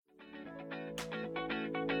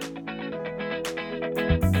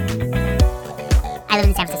live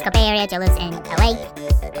in the San Francisco Bay Area. Joe lives in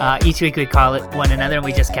LA. Each week we call it one another and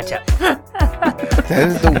we just catch up. That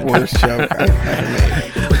is the worst joke I've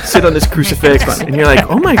ever made. Sit on this crucifix and you're like,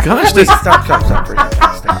 oh my gosh, Wait, this. stop for a second.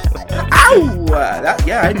 Stop. Ow!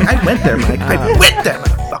 I went there, Mike. I went there,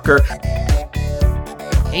 motherfucker.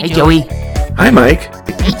 Hey, Joey. Hi, Mike.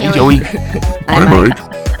 Hey, Joey. Hi, Mike.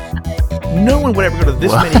 No one would ever go to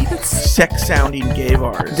this many sex-sounding gay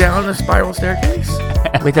bars. Down the spiral staircase?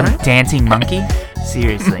 With a dancing monkey?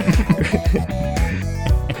 Seriously.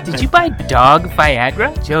 Did you buy dog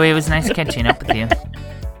Viagra? Joey, it was nice catching up with you.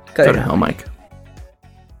 Go to hell, Mike.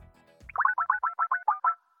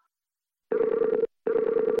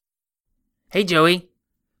 Hey, Joey.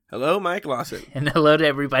 Hello, Mike Lawson. And hello to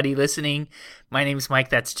everybody listening. My name's Mike,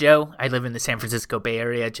 that's Joe. I live in the San Francisco Bay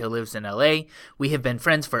Area. Joe lives in LA. We have been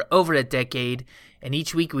friends for over a decade, and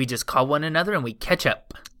each week we just call one another and we catch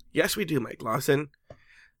up. Yes, we do, Mike Lawson.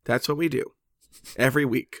 That's what we do. Every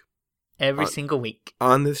week. Every single week.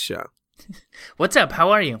 On this show. What's up?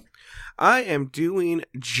 How are you? I am doing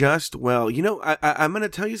just well. You know, I'm going to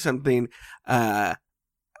tell you something. I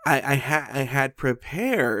had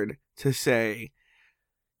prepared to say,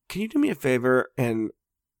 can you do me a favor and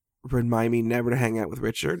remind me never to hang out with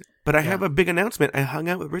Richard? But I have a big announcement. I hung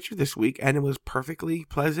out with Richard this week, and it was perfectly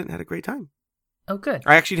pleasant. Had a great time. Oh, good.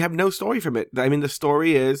 I actually have no story from it. I mean, the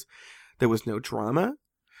story is there was no drama.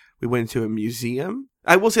 We went to a museum.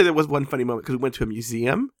 I will say there was one funny moment because we went to a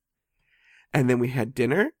museum, and then we had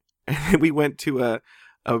dinner, and then we went to a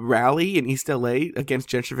rally in East LA against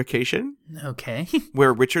gentrification. Okay.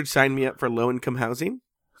 Where Richard signed me up for low-income housing.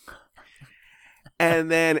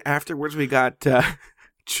 And then afterwards, we got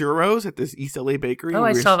churros at this East LA bakery. Oh,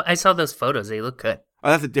 I saw those photos. They look good.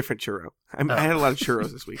 Oh, that's a different churro. I had a lot of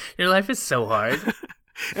churros this week. Your life is so hard.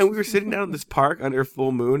 And we were sitting down in this park under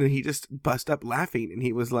full moon, and he just bust up laughing. And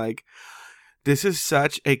he was like, this is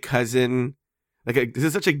such a cousin, this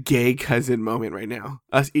is such a gay cousin moment right now.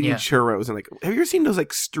 Us eating churros. And have you ever seen those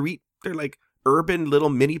they're like urban little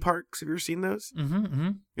mini parks? Have you ever seen those? Mm-hmm, mm-hmm.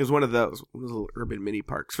 It was one of those little urban mini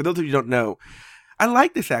parks. For those of you who don't know, I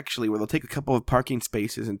like this actually, where they'll take a couple of parking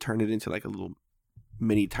spaces and turn it into like a little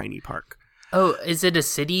mini tiny park. Oh, is it a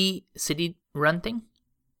city run thing?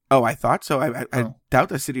 Oh, I thought so. I doubt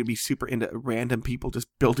the city would be super into random people just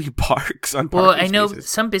building parks on parking Well, I know spaces.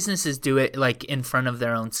 some businesses do it in front of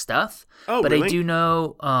their own stuff. Oh, but really? I do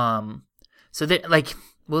know so that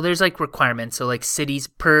there's requirements. So cities,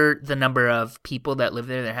 per the number of people that live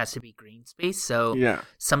there has to be green space. So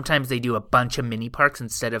sometimes they do a bunch of mini parks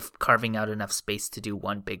instead of carving out enough space to do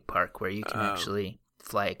one big park where you can actually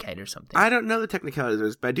fly a kite or something. I don't know the technicalities of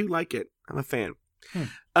this, but I do like it. I'm a fan.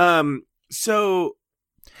 So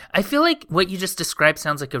I feel like what you just described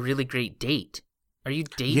sounds like a really great date. Are you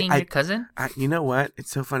dating your cousin? You know what?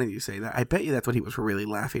 It's so funny that you say that. I bet you that's what he was really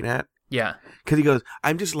laughing at. Yeah. Because he goes,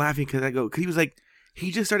 I'm just laughing because he was like,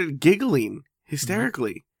 he just started giggling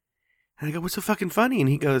hysterically. Mm-hmm. And I go, what's so fucking funny? And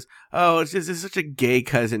he goes, oh, it's such a gay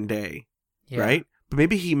cousin day. Yeah. Right? But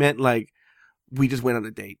maybe he meant we just went on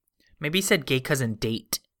a date. Maybe he said gay cousin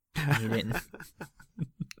date. He didn't.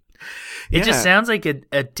 It just sounds like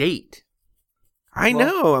a date. I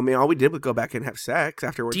know. I mean, all we did was go back and have sex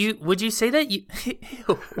afterwards. Would you say that you?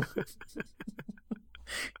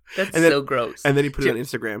 That's so gross. And then he put it on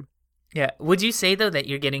Instagram. Yeah. Would you say though that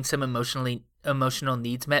you're getting some emotional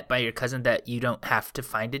needs met by your cousin that you don't have to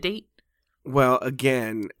find a date? Well,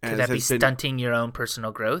 again, could that be stunting your own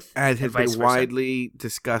personal growth? As has been widely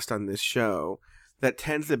discussed on this show, that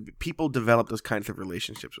people develop those kinds of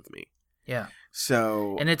relationships with me. Yeah.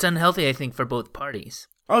 So. And it's unhealthy, I think, for both parties.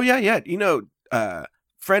 Oh yeah. You know.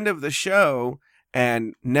 Friend of the show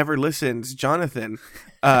and never listens, Jonathan.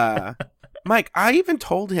 Mike, I even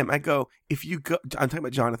told him, I go, if you go, I'm talking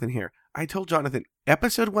about Jonathan here. I told Jonathan,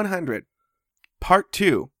 episode 100, part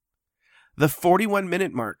 2, the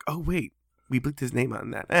 41-minute mark. Oh, wait, we bleeped his name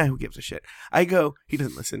on that. Who gives a shit? I go, he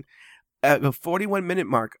doesn't listen. At the 41-minute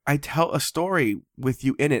mark, I tell a story with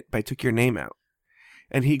you in it, but I took your name out.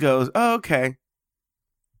 And he goes, oh, okay.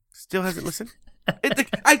 Still hasn't listened?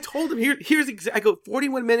 I told him, I go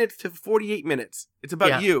 41 minutes to 48 minutes. It's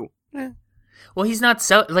about you. Well, he's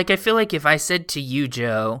not I feel like if I said to you,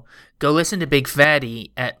 Joe, go listen to Big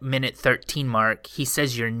Fatty at minute 13 mark, he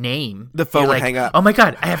says your name. The phone would hang up. Oh my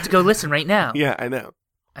God, I have to go listen right now. Yeah, I know.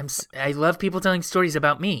 I love people telling stories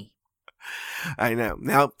about me. I know.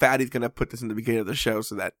 Now Fatty's going to put this in the beginning of the show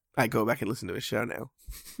so that I go back and listen to his show now.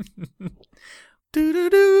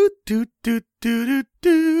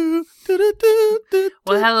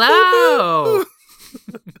 Well, hello.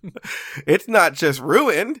 It's not just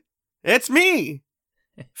ruined. It's me,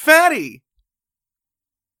 Fatty.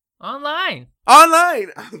 Online.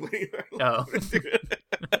 Oh.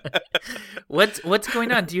 What's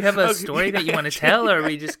going on? Do you have a story that you want to tell, or are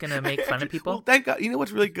we just gonna make fun of people? Well, thank God. You know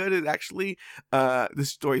what's really good is actually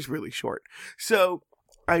this story's really short. So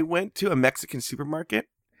I went to a Mexican supermarket,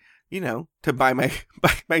 to buy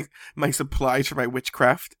my supplies for my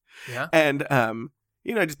witchcraft. Yeah. And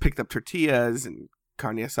I just picked up tortillas and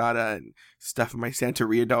carne asada and stuff for my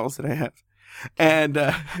Santeria dolls that I have.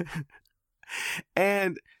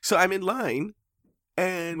 And so I'm in line,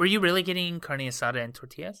 and were you really getting carne asada and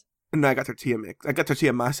tortillas? No, I got tortilla mix. I got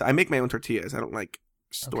tortilla masa. I make my own tortillas. I don't like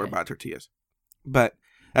store-bought tortillas, but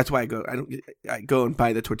that's why I go and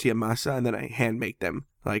buy the tortilla masa, and then I hand make them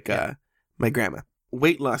like my grandma.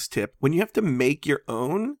 Weight loss tip: when you have to make your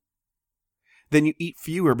own, then you eat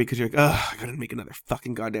fewer because you're like, oh, I gotta make another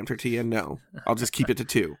fucking goddamn tortilla. No, I'll just keep it to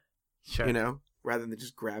 2. Sure. Rather than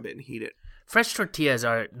just grab it and heat it. Fresh tortillas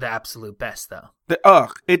are the absolute best, though.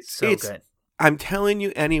 It's good. I'm telling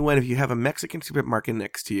you, anyone, if you have a Mexican supermarket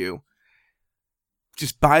next to you,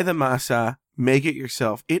 just buy the masa, make it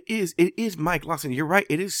yourself. It is, Mike Lawson, you're right.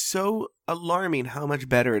 It is so alarming how much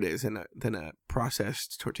better it is than a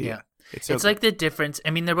processed tortilla. Yeah. It's like the difference. I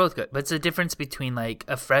mean, they're both good, but it's the difference between like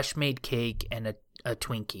a fresh made cake and a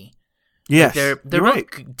Twinkie. Yes, like they're both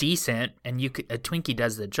right. Decent, and a Twinkie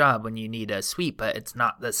does the job when you need a sweet, but it's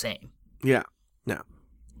not the same. Yeah, no.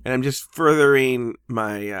 And I'm just furthering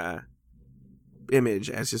my image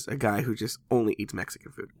as just a guy who just only eats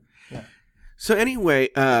Mexican food. Yeah. So anyway,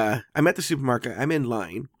 I'm at the supermarket. I'm in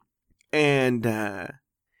line, and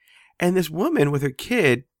this woman with her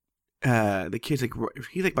kid, the kid's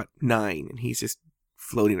he's like about 9, and he's just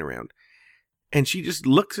floating around. And she just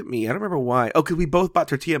looks at me. I don't remember why. Oh, because we both bought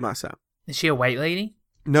tortilla masa. Is she a white lady?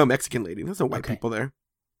 No, Mexican lady. There's no white people there.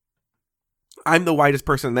 I'm the whitest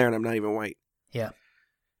person there, and I'm not even white. Yeah.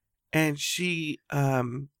 And she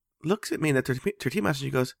looks at me in the tortilla masa, and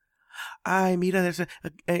she goes, "Ay, mira, there's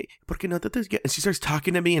 ¿por qué no te des-" And she starts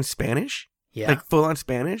talking to me in Spanish. Yeah. Like full-on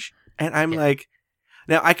Spanish. And I'm like,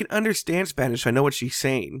 now I can understand Spanish, so I know what she's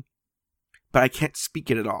saying, but I can't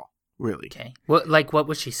speak it at all, really. Okay. What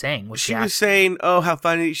was she saying? She was saying, oh, how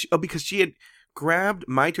funny. Because she had grabbed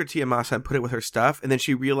my tortilla masa and put it with her stuff, and then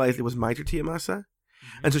she realized it was my tortilla masa.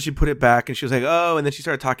 Mm-hmm. And so she put it back, and she was like, oh, and then she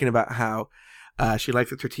started talking about how she likes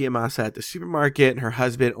the tortilla masa at the supermarket, and her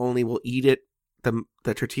husband only will eat it, the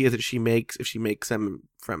tortillas that she makes, if she makes them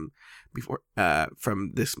from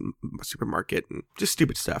this supermarket, and just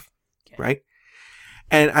stupid stuff, right?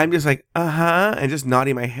 And I'm just like, and just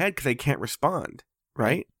nodding my head because I can't respond,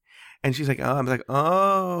 right? And she's like, oh, I'm like,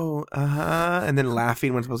 oh, and then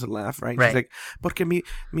laughing when I'm supposed to laugh, right? She's like, porque mi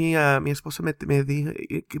esposo me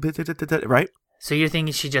dijo, right? So you're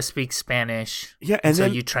thinking she just speaks Spanish. Yeah, and so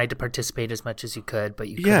you tried to participate as much as you could, but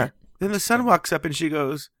you couldn't. Yeah. Then the son walks up and she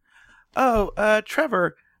goes, oh,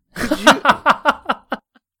 Trevor,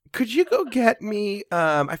 could you go get me,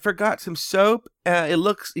 I forgot some soap. It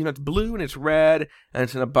looks, it's blue and it's red and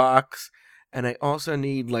it's in a box. And I also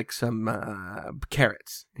need like some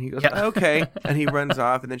carrots. And he goes, okay. And he runs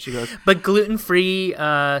off, and then she goes, but gluten-free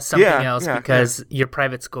something else because your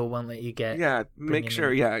private school won't let you get. Yeah, make sure,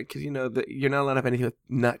 because that you're not allowed to have anything with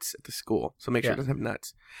nuts at the school. So make sure it doesn't have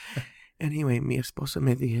nuts. Anyway, mi esposo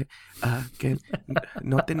me dije que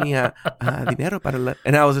no tenía dinero para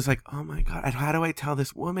And I was just like, oh my God, how do I tell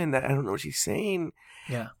this woman that I don't know what she's saying?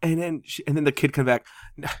 Yeah. And then the kid comes back,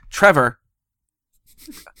 Trevor,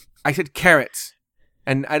 I said carrots,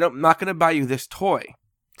 and I'm not going to buy you this toy.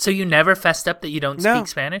 So you never fessed up that you don't speak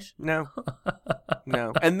Spanish? No.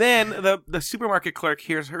 And then the supermarket clerk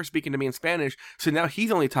hears her speaking to me in Spanish, so now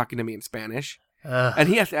he's only talking to me in Spanish, and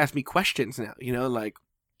he has to ask me questions now, like...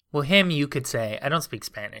 Well, you could say, I don't speak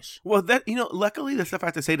Spanish. Well, that luckily the stuff I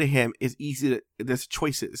have to say to him is easy. There's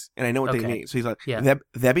choices, and I know what they mean. So he's like,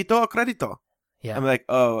 debito o credito? Yeah. I'm like,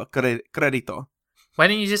 oh, credito. Why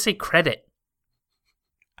didn't you just say credit?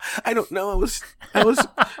 I don't know. I was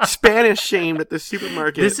Spanish shamed at the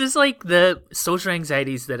supermarket. This is like the social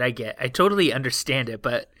anxieties that I get. I totally understand it,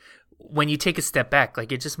 but when you take a step back,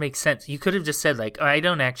 like, it just makes sense. You could have just said, like, oh, I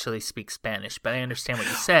don't actually speak Spanish, but I understand what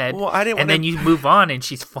you said. Well, I didn't. And then you move on, and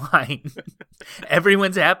she's fine.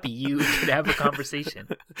 Everyone's happy. You could have a conversation.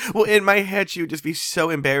 Well, in my head, she would just be so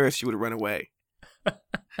embarrassed she would run away.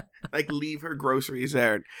 Like, leave her groceries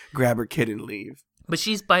there and grab her kid and leave. But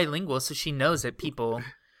she's bilingual, so she knows that people...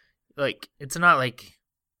 Like, it's not like,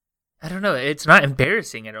 I don't know, it's not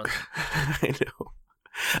embarrassing, I don't think. I know.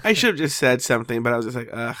 I should have just said something, but I was just like,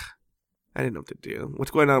 ugh, I didn't know what to do.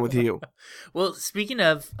 What's going on with you? Well, speaking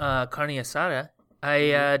of carne asada,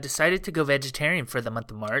 I decided to go vegetarian for the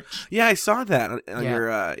month of March. Yeah, I saw that on your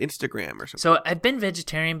Instagram or something. So I've been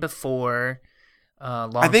vegetarian before.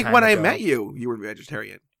 I think when I met you, you were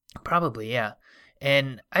vegetarian. Probably, yeah.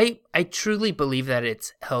 And I truly believe that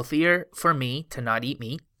it's healthier for me to not eat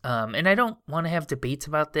meat. And I don't want to have debates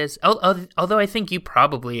about this. Although I think you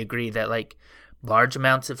probably agree that like large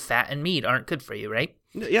amounts of fat and meat aren't good for you, right?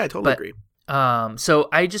 Yeah, I totally agree. So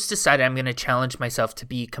I just decided I'm going to challenge myself to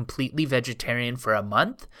be completely vegetarian for a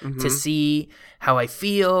month to see how I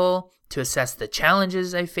feel, to assess the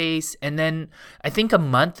challenges I face. And then I think a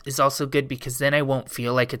month is also good because then I won't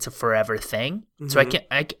feel like it's a forever thing. So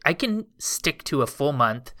I can stick to a full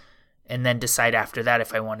month and then decide after that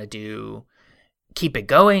if I want to keep it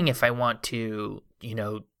going, if I want to,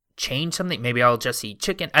 change something. Maybe I'll just eat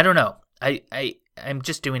chicken. I don't know. I'm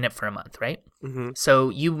just doing it for a month, right? So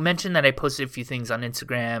you mentioned that I posted a few things on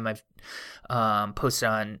Instagram. I've posted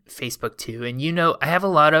on Facebook too. And I have a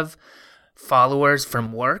lot of followers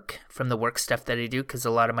from the work stuff that I do, because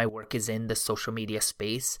a lot of my work is in the social media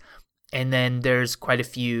space. And then there's quite a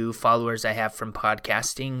few followers I have from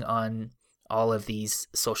podcasting on all of these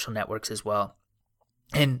social networks as well.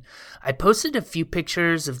 And I posted a few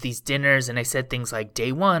pictures of these dinners, and I said things like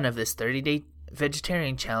day 1 of this 30-day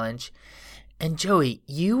vegetarian challenge. And Joey,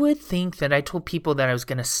 you would think that I told people that I was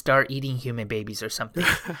going to start eating human babies or something.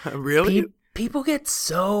 Really? People get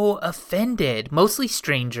so offended, mostly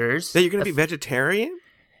strangers. That you're going to be vegetarian?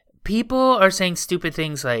 People are saying stupid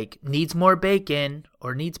things like needs more bacon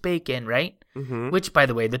or needs bacon, right? Which, by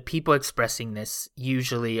the way, the people expressing this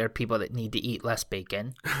usually are people that need to eat less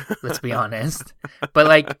bacon. Let's be honest. But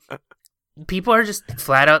like, people are just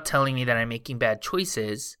flat out telling me that I'm making bad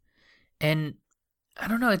choices. And I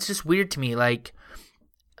don't know, it's just weird to me. Like,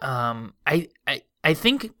 I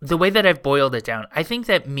think the way that I've boiled it down, I think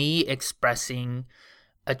that me expressing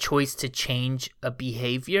a choice to change a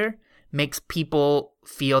behavior makes people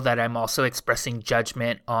feel that I'm also expressing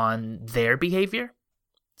judgment on their behavior.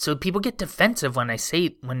 So people get defensive when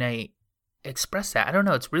I express that. I don't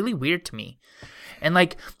know, it's really weird to me. And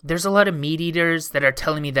like, there's a lot of meat eaters that are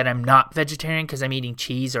telling me that I'm not vegetarian because I'm eating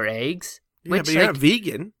cheese or eggs. Yeah, but you're not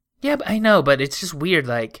vegan. Yeah, I know, but it's just weird.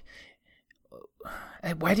 Like,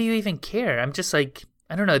 why do you even care? I'm just like,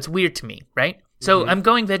 I don't know. It's weird to me, right? So I'm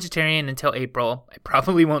going vegetarian until April. I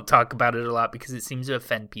probably won't talk about it a lot because it seems to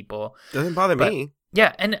offend people. Doesn't bother me.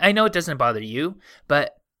 Yeah, and I know it doesn't bother you,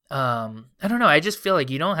 but I don't know. I just feel like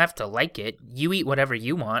you don't have to like it. You eat whatever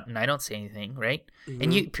you want, and I don't say anything, right?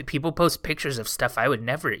 And people post pictures of stuff I would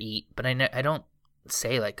never eat, but I don't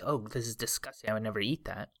say like, oh, this is disgusting. I would never eat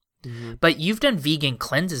that. But you've done vegan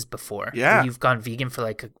cleanses before. Yeah. You've gone vegan for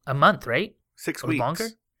like a month, right? 6 or weeks. Longer?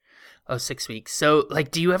 Oh, 6 weeks. So,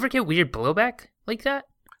 like, do you ever get weird blowback like that?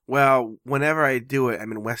 Well, whenever I do it,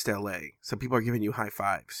 I'm in West LA, so people are giving you high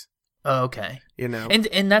fives. Oh, okay.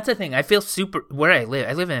 And that's the thing. I feel where I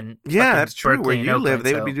live in. Yeah, that's true. Berkeley, where you Oakland, live,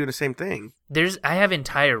 they would be doing the same thing. I have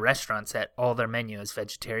entire restaurants that all their menu is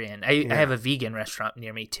vegetarian. I have a vegan restaurant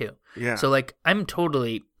near me too. Yeah. So like, I'm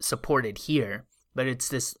totally supported here. But it's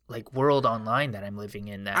this like world online that I'm living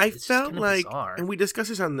in that I it's felt like, bizarre. and we discussed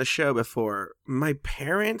this on the show before, my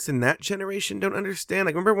parents and that generation don't understand.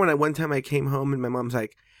 Like, remember when one time I came home and my mom's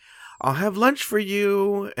like, I'll have lunch for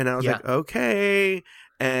you. And I was like, okay.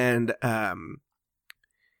 And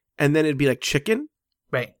then it'd be like chicken.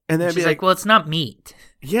 Right. And then she's like, well, it's not meat.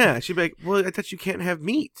 Yeah. She'd be like, well, I thought you can't have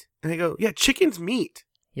meat. And I go, yeah, chicken's meat.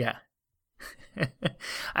 Yeah.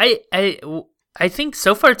 I think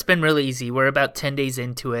so far it's been really easy. We're about 10 days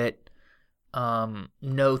into it.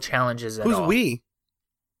 No challenges at all. Who's we?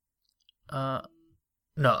 No,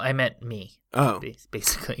 I meant me. Oh.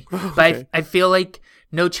 Basically. Okay. But I feel like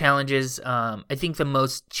no challenges. I think the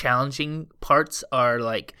most challenging parts are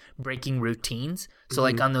like breaking routines. So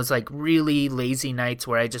like on those like really lazy nights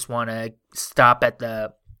where I just want to stop at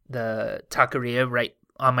the taqueria right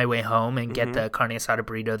on my way home and get the carne asada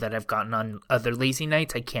burrito that I've gotten on other lazy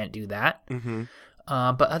nights. I can't do that.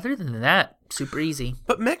 But other than that, super easy.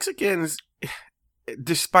 But Mexicans,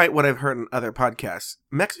 despite what I've heard in other podcasts,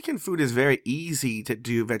 Mexican food is very easy to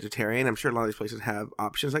do vegetarian. I'm sure a lot of these places have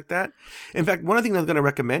options like that. In fact, one of the things I was going to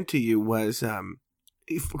recommend to you was, and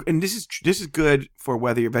this is good for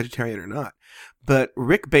whether you're vegetarian or not, but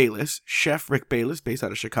Rick Bayless, Chef Rick Bayless, based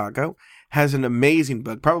out of Chicago, has an amazing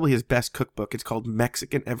book, probably his best cookbook. It's called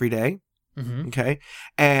Mexican Every Day. Okay.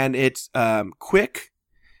 And it's quick,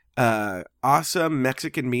 awesome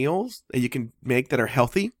Mexican meals that you can make that are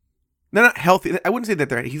healthy. They're not healthy. I wouldn't say that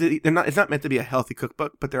they're not. It's not meant to be a healthy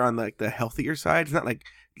cookbook, but they're on like the healthier side. It's not like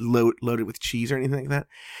loaded with cheese or anything like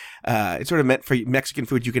that. It's sort of meant for Mexican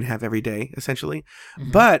food you can have every day, essentially.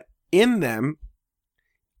 But in them,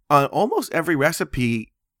 on almost every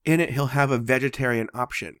recipe in it, he'll have a vegetarian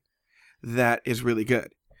option that is really good.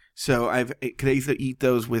 So I used to eat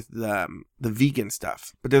those with the vegan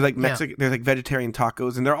stuff. But there's like there's like vegetarian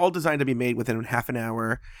tacos, and they're all designed to be made within half an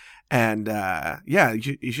hour. And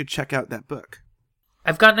you should check out that book.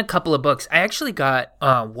 I've gotten a couple of books. I actually got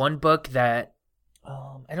one book that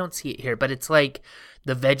I don't see it here, but it's like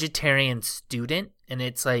The Vegetarian Student, and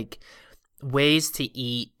it's like ways to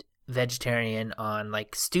eat vegetarian on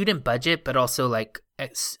like student budget, but also like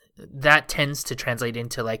that tends to translate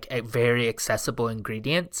into like a very accessible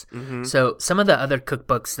ingredients. Mm-hmm. So some of the other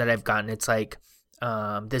cookbooks that I've gotten, it's like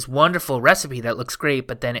this wonderful recipe that looks great,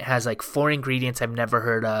 but then it has like 4 ingredients I've never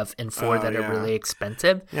heard of and 4 that are really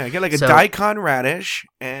expensive. Yeah, you get like a daikon radish.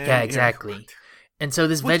 And, yeah, exactly. And so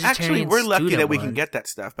this vegetarian actually, we're lucky that we one, can get that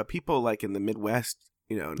stuff, but people like in the Midwest,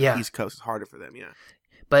 in the East Coast, it's harder for them,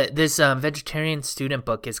 But this vegetarian student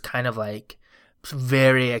book is kind of like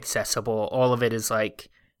very accessible. All of it is like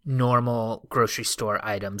normal grocery store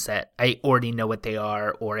items that I already know what they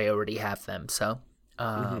are or I already have them. So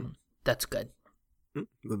that's good.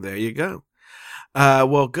 Well, there you go.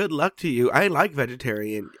 Well, good luck to you. I like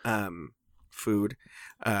vegetarian food.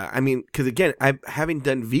 I mean, because again, having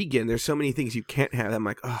done vegan, there's so many things you can't have. I'm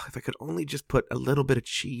like, oh, if I could only just put a little bit of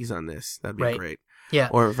cheese on this, that'd be great. Yeah.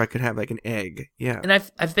 Or if I could have like an egg. Yeah. And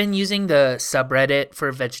I've been using the subreddit for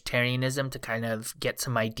vegetarianism to kind of get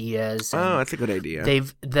some ideas. Oh, that's a good idea.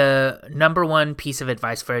 The number one piece of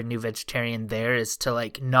advice for a new vegetarian there is to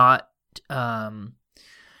like not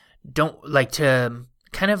don't like to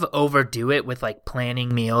kind of overdo it with like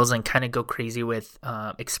planning meals and kind of go crazy with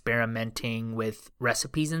experimenting with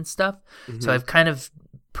recipes and stuff. Mm-hmm. So I've kind of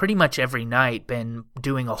pretty much every night been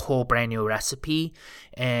doing a whole brand new recipe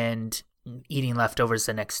and eating leftovers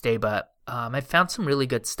the next day. But I found some really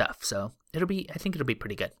good stuff, so I think it'll be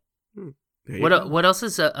pretty good. What else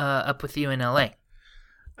is up with you in LA?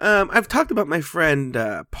 I've talked about my friend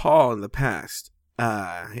Paul in the past,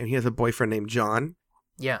 and he has a boyfriend named John.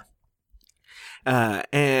 Yeah.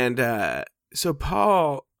 So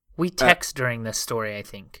Paul... We text during this story, I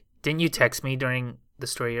think. Didn't you text me during the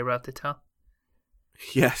story you're about to tell?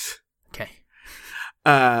 Yes. Okay.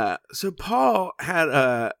 So Paul had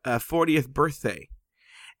a 40th birthday.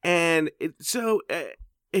 And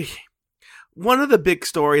one of the big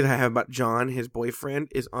stories I have about John, his boyfriend,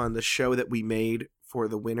 is on the show that we made for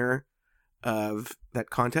the winner of that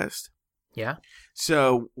contest. Yeah.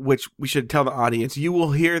 So, which we should tell the audience, you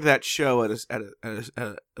will hear that show at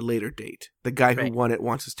a later date. The guy who won it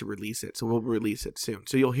wants us to release it, so we'll release it soon.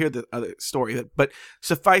 So you'll hear the other story. But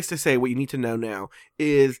suffice to say, what you need to know now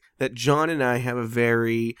is that John and I have a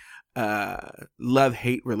very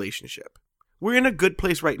love-hate relationship. We're in a good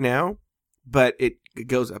place right now, but it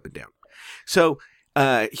goes up and down. So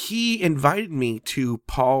he invited me to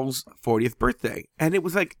Paul's 40th birthday, and it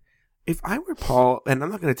was like, if I were Paul, and I'm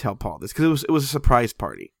not going to tell Paul this because it was a surprise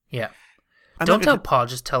party. Yeah. Don't tell Paul,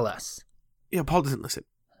 just tell us. Yeah, Paul doesn't listen.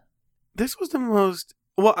 This was the most,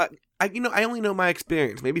 well, I only know my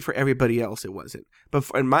experience. Maybe for everybody else it wasn't. But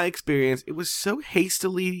in my experience, it was so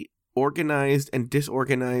hastily organized and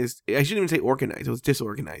disorganized. I shouldn't even say organized. It was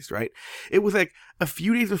disorganized, right? It was like a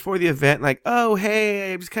few days before the event, like, oh,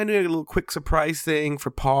 hey, I'm just kind of doing a little quick surprise thing for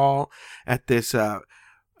Paul at this,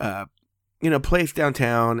 place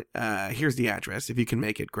downtown. Here's the address. If you can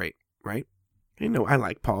make it, great, right? I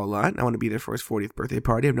like Paul a lot. I want to be there for his 40th birthday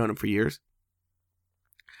party. I've known him for years.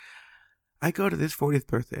 I go to this 40th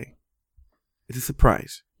birthday. It's a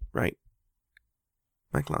surprise, right?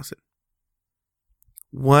 Mike Lawson.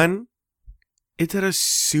 One, it's at a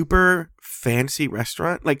super fancy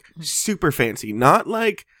restaurant. Like, super fancy. Not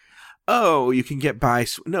like, oh, you can get by.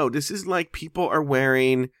 No, this is like people are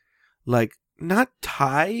wearing, like, not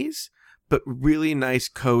ties, but really nice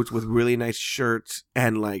coats with really nice shirts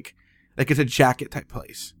and like it's a jacket type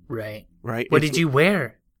place. Right. Right. What did you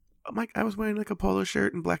wear? Mike, I was wearing like a polo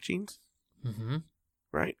shirt and black jeans. Mm-hmm.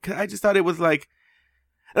 Right. Cause I just thought it was like,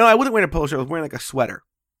 no, I wasn't wearing a polo shirt. I was wearing like a sweater.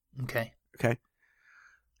 Okay. Like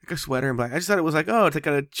a sweater and black. I just thought it was like, oh, it's like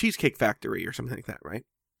a Cheesecake Factory or something like that. Right.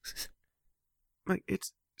 Like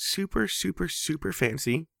it's super, super, super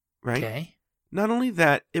fancy. Right. Okay. Not only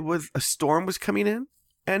that, a storm was coming in.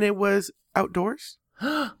 And it was outdoors.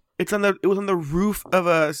 It was on the roof of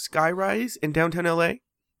a skyrise in downtown LA.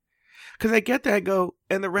 Because I get there, I go,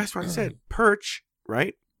 and the restaurant said Perch,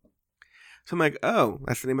 right? So I'm like, oh,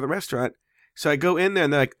 that's the name of the restaurant. So I go in there,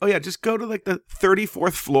 and they're like, oh yeah, just go to like the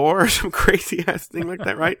 34th floor or some crazy ass thing like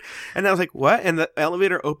that, right? And I was like, what? And the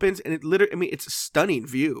elevator opens, and it's a stunning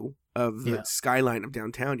view of the skyline of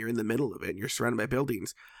downtown. You're in the middle of it, and you're surrounded by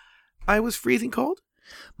buildings. I was freezing cold.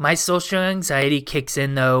 My social anxiety kicks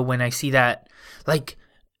in, though, when I see that, like,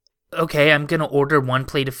 okay, I'm going to order one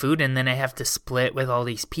plate of food and then I have to split with all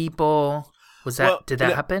these people. Did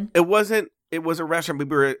that happen? It wasn't. It was a restaurant. We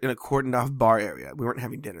were in a cordoned off bar area. We weren't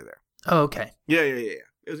having dinner there. Oh, okay. Yeah.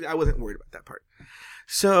 I wasn't worried about that part.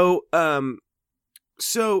 So,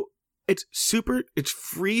 it's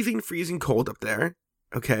freezing cold up there.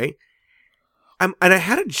 Okay. And I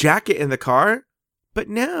had a jacket in the car, but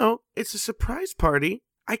now it's a surprise party.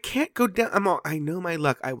 I can't go down. I know my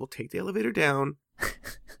luck. I will take the elevator down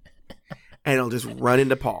and I'll just run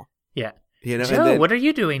into Paul. Yeah. You know, Joe, what are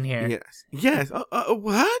you doing here? Yes.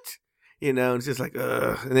 What? You know, it's just like,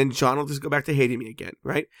 ugh. And then John will just go back to hating me again,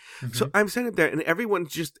 right? Mm-hmm. So I'm sitting up there, and everyone,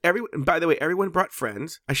 by the way, everyone brought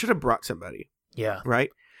friends. I should have brought somebody. Yeah.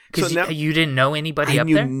 Right? Because you didn't know anybody up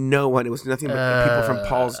there? I knew no one. It was nothing but people from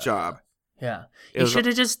Paul's job. Yeah. You should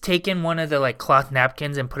have just taken one of the, like, cloth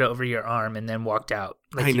napkins and put it over your arm and then walked out.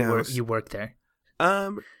 Like I know. You worked there.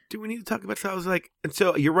 Do we need to talk about this? I was like, and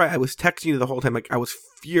so you're right. I was texting you the whole time. Like, I was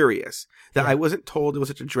furious that I wasn't told it was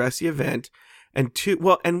such a dressy event. And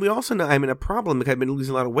and we also know I'm in a problem because I've been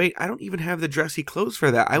losing a lot of weight. I don't even have the dressy clothes for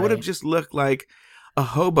that. I would have just looked like a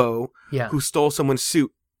hobo who stole someone's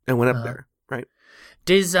suit and went up there, right?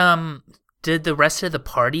 Did the rest of the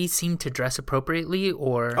party seem to dress appropriately,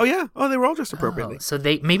 or? Oh yeah, they were all dressed appropriately. So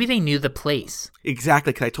maybe they knew the place.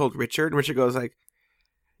 Exactly, because I told Richard, and Richard goes like,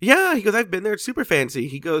 "Yeah," he goes, "I've been there. It's super fancy."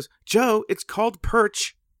 He goes, "Joe, it's called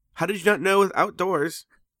Perch. How did you not know it's outdoors?"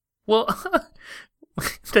 Well.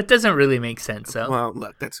 That doesn't really make sense, though. Well,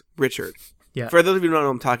 look, that's Richard. Yeah. For those of you who don't know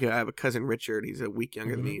what I'm talking about, I have a cousin, Richard. He's a week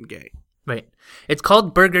younger than me and gay. Right. It's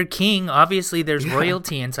called Burger King. Obviously, there's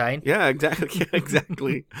royalty inside. Yeah, exactly.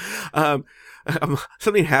 Exactly.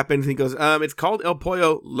 Something happens, and he goes, it's called El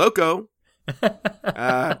Pollo Loco.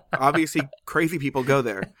 Obviously, crazy people go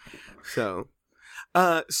there. So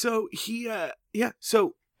I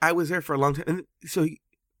was there for a long time. And so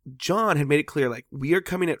John had made it clear, like, we are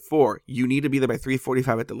coming at 4. You need to be there by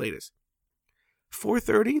 3:45 at the latest.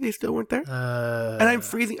 4:30, they still weren't there, and I'm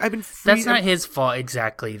freezing. I've been freezing. That's not his fault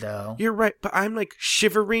exactly, though. You're right, but I'm like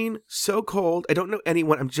shivering, so cold. I don't know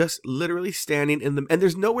anyone. I'm just literally standing in them, and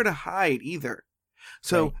there's nowhere to hide either.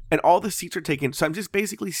 So, and all the seats are taken. So I'm just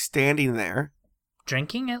basically standing there.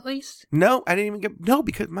 Drinking, at least? No, I didn't even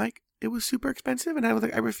because Mike, it was super expensive, and I was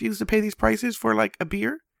like, I refuse to pay these prices for like a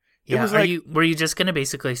beer. Yeah, it was were you just gonna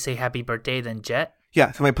basically say happy birthday then jet?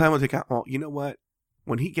 Yeah, so my plan was like, well, you know what?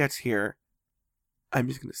 When he gets here, I'm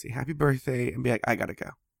just gonna say happy birthday and be like, I gotta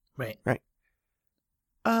go. Right.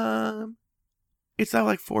 It's now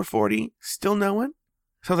like 4:40, still no one.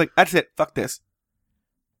 So I was like, that's it, fuck this.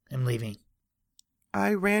 I'm leaving.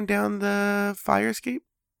 I ran down the fire escape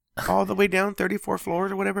all the way down 34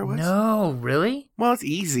 floors or whatever it was. No, really? Well, it's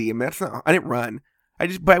easy. I mean, I didn't run.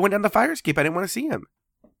 But I went down the fire escape. I didn't want to see him.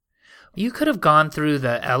 You could have gone through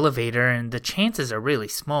the elevator, and the chances are really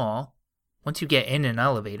small once you get in an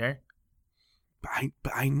elevator.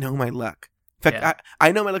 But I know my luck. In fact,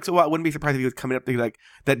 I know my luck so well. I wouldn't be surprised if he was coming up there like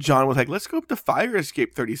that. John was like, "Let's go up the fire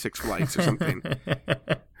escape 36 flights or something."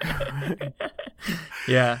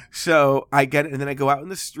 Yeah. So I get it, and then I go out in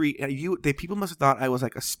the street, and people must have thought I was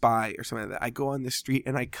like a spy or something like that. I go on the street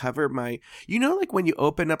and I cover my, like when you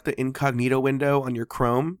open up the incognito window on your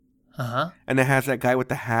Chrome. And it has that guy with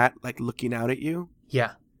the hat, like, looking out at you.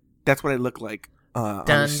 Yeah. That's what I look like on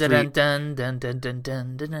the street.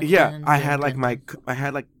 Yeah, I had like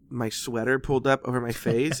my sweater pulled up over my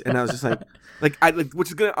face, and I was just which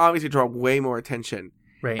is gonna obviously draw way more attention.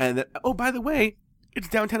 Right. And then, by the way, it's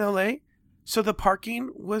downtown LA, so the parking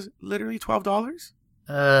was literally $12.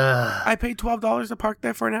 I paid $12 to park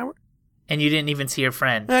there for an hour. And you didn't even see your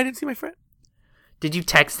friend. I didn't see my friend. Did you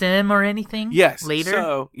text him or anything? Yes.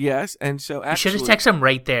 Later? Yes. And so actually... You should have texted him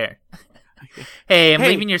right there. Hey, I'm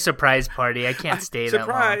leaving your surprise party. I can't stay that long.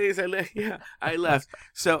 Surprise! I left.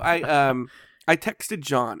 So I texted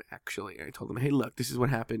John, actually. I told him, hey, look, this is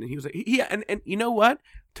what happened. And he was like, yeah. And you know what?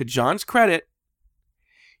 To John's credit,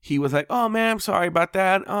 he was like, oh, man, I'm sorry about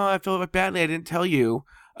that. Oh, I feel badly. I didn't tell you.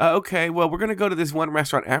 Okay, well, we're going to go to this one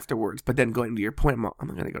restaurant afterwards. But then going to your point, I'm not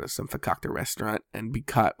going to go to some fakakta restaurant and be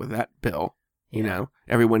caught with that bill. You know,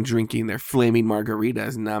 everyone drinking their flaming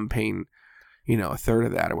margaritas, and I'm paying, a third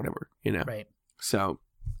of that or whatever, Right. So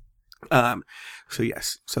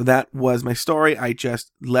yes. So that was my story. I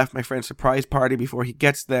just left my friend's surprise party before he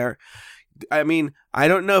gets there. I mean, I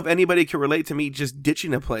don't know if anybody can relate to me just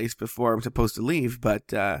ditching a place before I'm supposed to leave, but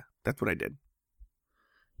that's what I did.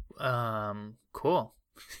 Cool.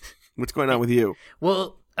 What's going on with you?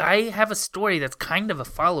 Well, I have a story that's kind of a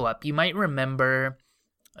follow-up. You might remember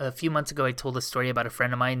a few months ago, I told a story about a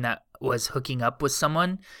friend of mine that was hooking up with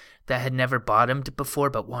someone that had never bottomed before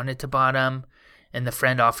but wanted to bottom. And the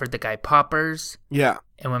friend offered the guy poppers. Yeah.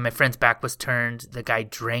 And when my friend's back was turned, the guy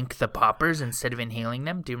drank the poppers instead of inhaling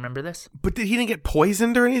them. Do you remember this? But he didn't get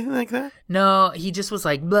poisoned or anything like that? No, he just was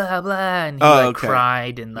like, blah, blah, and he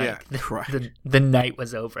cried, and the night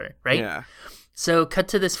was over, right? Yeah. So cut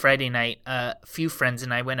to this Friday night, a few friends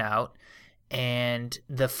and I went out, and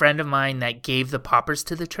the friend of mine that gave the poppers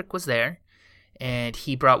to the trick was there. And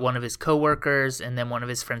he brought one of his coworkers, and then one of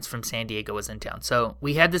his friends from San Diego was in town. So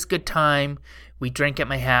we had this good time. We drank at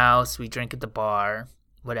my house. We drank at the bar,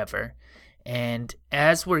 whatever. And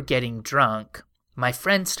as we're getting drunk, my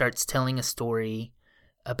friend starts telling a story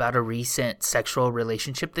about a recent sexual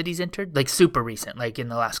relationship that he's entered, like super recent, like in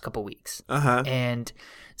the last couple weeks. Uh-huh. And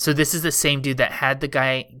so this is the same dude that had the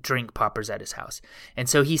guy drink poppers at his house. And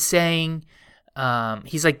so he's saying,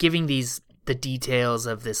 he's like giving the details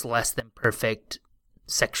of this less than perfect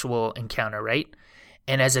sexual encounter, right?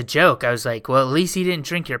 And as a joke, I was like, well, at least he didn't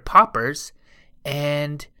drink your poppers.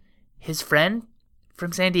 And his friend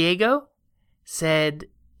from San Diego said,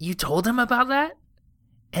 you told him about that?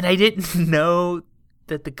 And I didn't know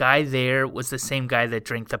that the guy there was the same guy that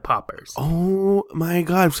drank the poppers. Oh my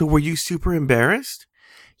God. So were you super embarrassed?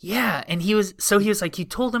 Yeah. And he was like, you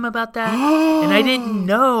told him about that? And I didn't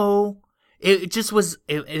know. It just was,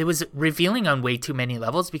 it was revealing on way too many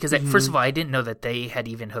levels because, first of all, I didn't know that they had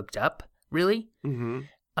even hooked up, really. Mm-hmm.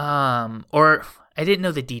 Or I didn't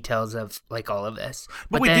know the details of, like, all of this.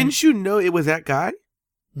 But wait, didn't you know it was that guy?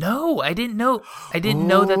 No, I didn't know. I didn't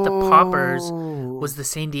know that the poppers was the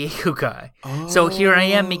San Diego guy. So here I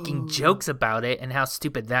am making jokes about it and how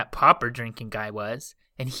stupid that popper drinking guy was.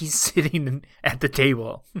 And he's sitting at the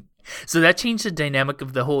table. So that changed the dynamic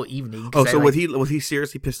of the whole evening. Oh, so was he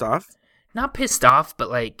seriously pissed off? Not pissed off, but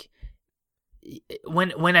like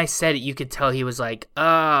when I said it, you could tell he was like,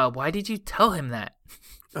 why did you tell him that?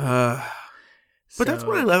 But that's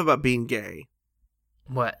what I love about being gay.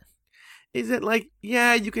 What? Is it like,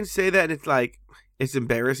 yeah, you can say that and it's like, it's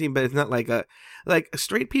embarrassing, but it's not like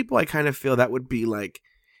straight people, I kind of feel that would be like,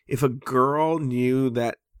 if a girl knew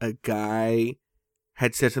that a guy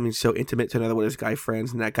had said something so intimate to another one of his guy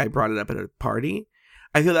friends and that guy brought it up at a party,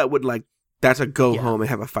 I feel that would like, that's a go home and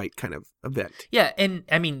have a fight kind of event. Yeah, and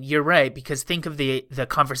I mean, you're right, because think of the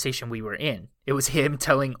conversation we were in. It was him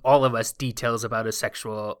telling all of us details about a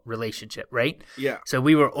sexual relationship, right? Yeah. So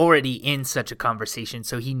we were already in such a conversation,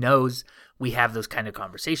 so he knows we have those kind of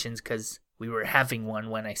conversations because we were having one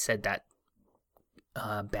when I said that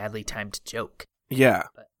badly timed joke. Yeah.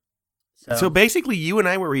 So basically, you and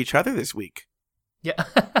I were each other this week. Yeah.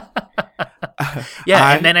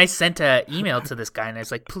 Yeah, and then I sent an email to this guy, and I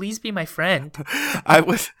was like, please be my friend. I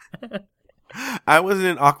was in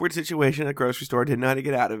an awkward situation at a grocery store, didn't know how to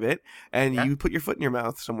get out of it, and you put your foot in your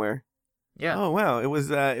mouth somewhere. Yeah. Oh, wow. It was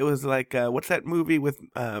like, what's that movie with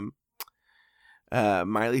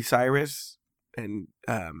Miley Cyrus and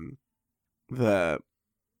what's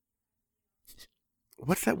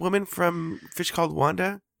that woman from Fish Called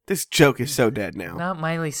Wanda? This joke is so dead now. Not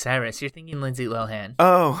Miley Cyrus. You're thinking Lindsay Lohan.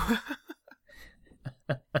 Oh.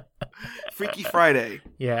 Freaky Friday.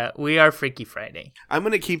 Yeah, we are Freaky Friday. I'm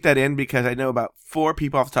going to keep that in because I know about 4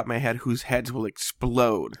 people off the top of my head whose heads will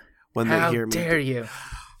explode when they hear me. How dare you?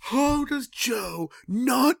 How does Joe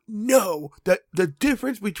not know that the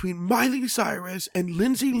difference between Miley Cyrus and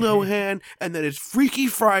Lindsay Lohan and that it's Freaky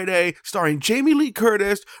Friday starring Jamie Lee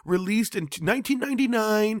Curtis, released in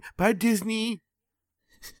 1999 by Disney?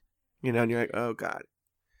 You know, and you're like, oh, God.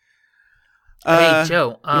 Hey,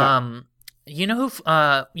 Joe, you know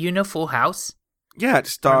Full House? Yeah, it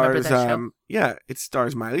stars it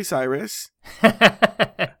stars Miley Cyrus.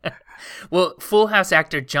 Well, Full House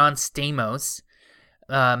actor John Stamos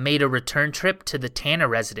made a return trip to the Tanner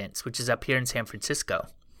residence, which is up here in San Francisco.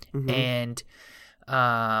 Mm-hmm. And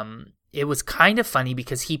it was kind of funny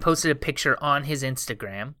because he posted a picture on his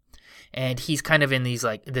Instagram, and he's kind of in these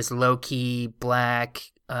like this low-key black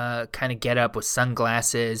kind of get up with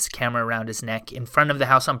sunglasses, camera around his neck in front of the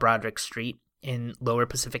house on Broderick Street in Lower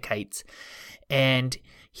Pacific Heights. And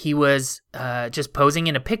he was just posing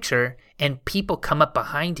in a picture, and people come up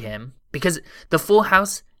behind him because the Full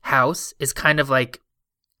House is kind of like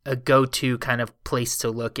a go-to kind of place to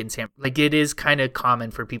look in San. Like it is kind of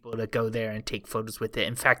common for people to go there and take photos with it.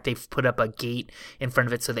 In fact, they've put up a gate in front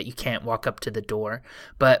of it so that you can't walk up to the door,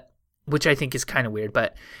 which I think is kind of weird.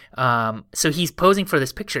 But so he's posing for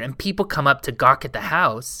this picture, and people come up to gawk at the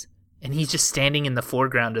house, and he's just standing in the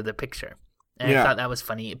foreground of the picture. And I thought that was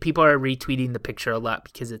funny. People are retweeting the picture a lot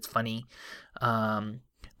because it's funny.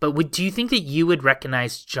 But do you think that you would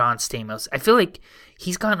recognize John Stamos? I feel like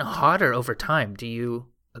he's gotten hotter over time. Do you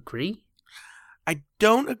agree? I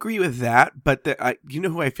don't agree with that, but you know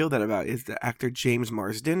who I feel that about is the actor James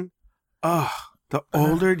Marsden. Oh, the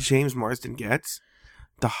older James Marsden gets,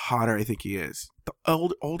 the hotter I think he is. The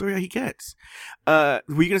older he gets. Were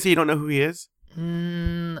you gonna say you don't know who he is?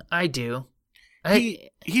 I do.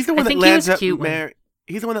 He's the one that lands up.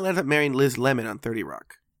 He's the one that lands up marrying Liz Lemon on 30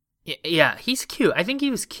 Rock. Yeah, he's cute. I think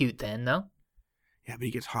he was cute then, though. Yeah, but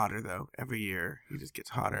he gets hotter though. Every year, he just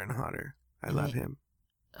gets hotter and hotter. I love him.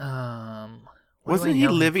 Wasn't he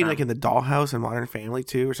living like in the dollhouse in Modern Family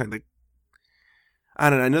too, or something? Like, I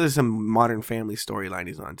don't know. I know there's some Modern Family storyline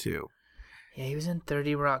he's on too. Yeah, he was in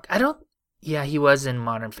 30 Rock. Yeah, he was in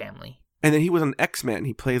Modern Family. And then he was on X-Men.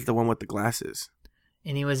 He plays the one with the glasses.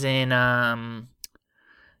 And he was in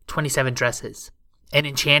 27 Dresses and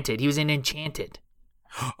Enchanted. He was in Enchanted.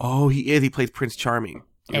 Oh, he is. He plays Prince Charming.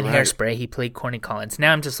 And right. Hairspray. He played Corny Collins.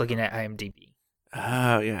 Now I'm just looking at IMDb.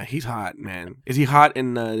 Oh, yeah. He's hot, man. Is he hot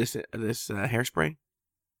in this Hairspray?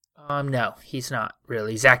 No, he's not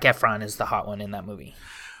really. Zac Efron is the hot one in that movie.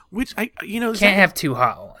 Which can't have too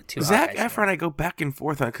hot. Zac Efron, I go back and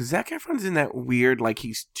forth on because Zac Efron's in that weird, like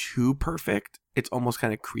he's too perfect. It's almost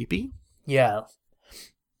kind of creepy. Yeah,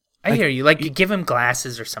 I hear you. Like, give him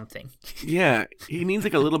glasses or something. Yeah, he needs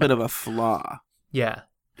like a little bit of a flaw. Yeah,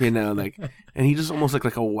 like, and he just almost looks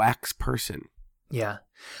like a wax person. Yeah,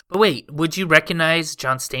 but wait, would you recognize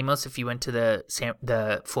John Stamos if you went to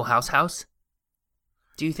the Full House house?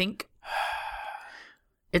 Do you think?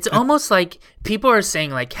 It's almost like people are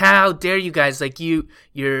saying, like, how dare you guys, like,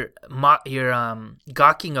 you're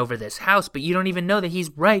gawking over this house, but you don't even know that he's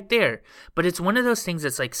right there. But it's one of those things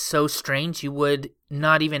that's, like, so strange you would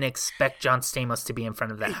not even expect John Stamos to be in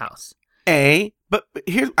front of that house. But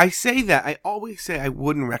I say that. I always say I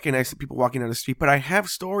wouldn't recognize the people walking down the street, but I have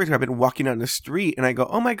stories where I've been walking down the street and I go,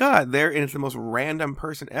 oh my God, and it's the most random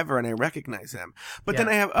person ever and I recognize them. But then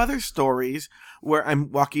I have other stories where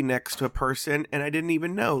I'm walking next to a person and I didn't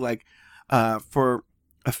even know, like, for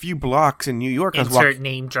a few blocks in New York. Insert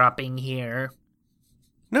name dropping here.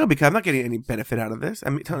 No, because I'm not getting any benefit out of this.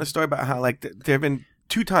 I'm telling a story about how, like, there have been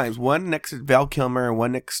 2 times, one next to Val Kilmer and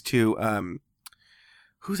one next to,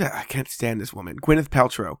 who's that? I can't stand this woman. Gwyneth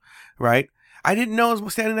Paltrow, right? I didn't know I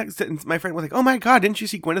was standing next to, and my friend was like, oh my God, didn't you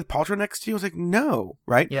see Gwyneth Paltrow next to you? I was like, no,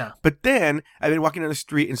 right? Yeah. But then I've been walking down the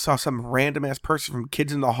street and saw some random ass person from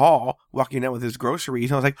Kids in the Hall walking out with his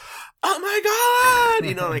groceries. And I was like, oh my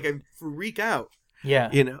God, like I freak out.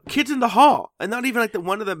 Yeah. Kids in the Hall. And not even like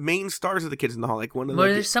one of the main stars of the Kids in the Hall. Like one of the.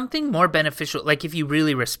 Well, there's something more beneficial. Like if you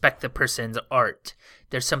really respect the person's art,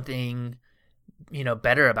 there's something,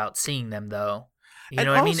 better about seeing them though. You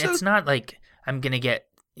know what I mean? It's not like I'm going to get,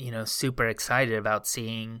 super excited about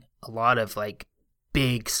seeing a lot of like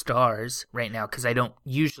big stars right now because I don't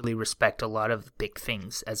usually respect a lot of big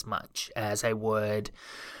things as much as I would,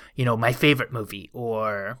 my favorite movie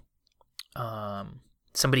or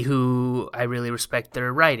somebody who I really respect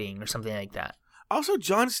their writing or something like that. Also,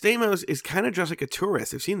 John Stamos is kind of dressed like a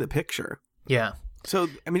tourist. I've seen the picture. Yeah. So,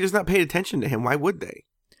 just not paid attention to him. Why would they?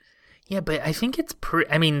 Yeah, but I think it's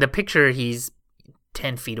the picture he's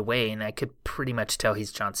 10 feet away, and I could pretty much tell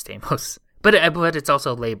he's John Stamos. But it's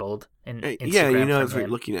also labeled. And yeah, that's what you're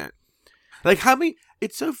looking at. Like,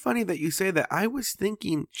 it's so funny that you say that. I was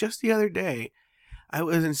thinking just the other day, I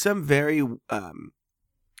was in some very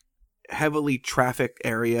heavily trafficked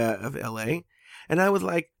area of LA, and I was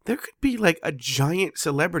like, there could be like a giant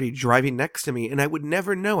celebrity driving next to me, and I would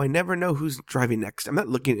never know. I never know who's driving next. I'm not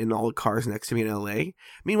looking in all the cars next to me in LA.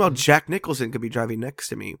 Meanwhile, Jack Nicholson could be driving next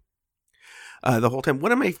to me. The whole time.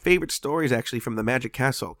 One of my favorite stories, actually, from the Magic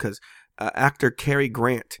Castle, because actor Cary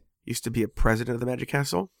Grant used to be a president of the Magic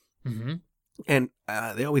Castle. Mm-hmm. And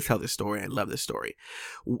they always tell this story. I love this story.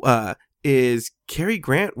 Is Cary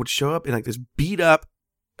Grant would show up in like this beat up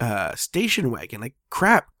station wagon, like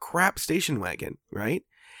crap station wagon, right?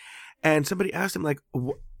 And somebody asked him, like,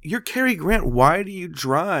 you're Cary Grant. Why do you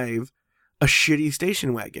drive a shitty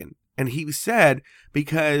station wagon? And he said,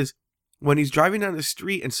 because when he's driving down the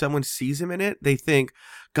street and someone sees him in it, they think,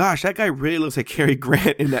 gosh, that guy really looks like Cary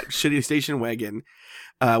Grant in that shitty station wagon.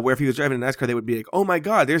 Where if he was driving a nice car, they would be like, oh my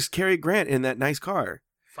God, there's Cary Grant in that nice car.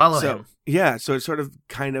 Follow him. Yeah, so it sort of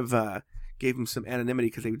kind of gave him some anonymity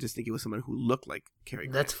because they would just think it was someone who looked like Cary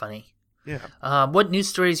Grant. That's funny. Yeah. What news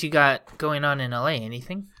stories you got going on in LA?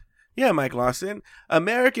 Anything? Yeah, Mike Lawson.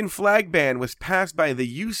 American flag ban was passed by the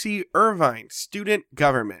UC Irvine student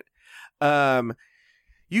government.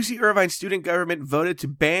 UC Irvine student government voted to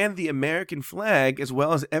ban the American flag as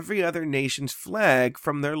well as every other nation's flag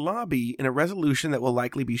from their lobby in a resolution that will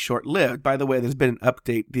likely be short-lived. By the way, there's been an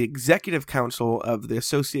update. The executive council of the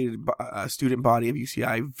Associated Student Body of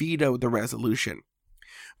UCI vetoed the resolution.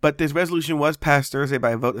 But this resolution was passed Thursday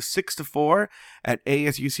by a vote of 6-4 at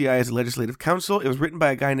ASUCI's Legislative Council. It was written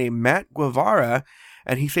by a guy named Matt Guevara,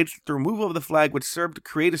 and he states that the removal of the flag would serve to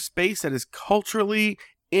create a space that is culturally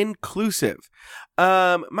inclusive.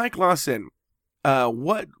 Mike Lawson,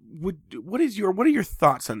 what are your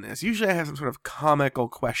thoughts on this? Usually I have some sort of comical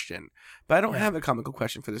question, but I don't have a comical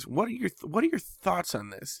question for this. What are your thoughts on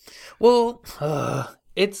this? Well,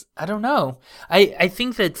 I don't know. I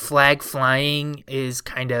think that flag flying is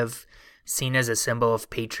kind of seen as a symbol of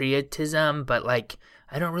patriotism, but like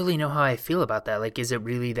I don't really know how I feel about that. Like, is it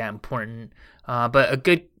really that important? But a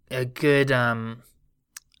good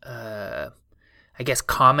I guess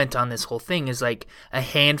comment on this whole thing is like a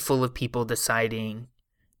handful of people deciding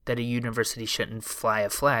that a university shouldn't fly a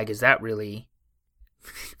flag. Is that really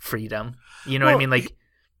freedom? You know what I mean? Like,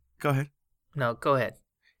 go ahead. No, go ahead.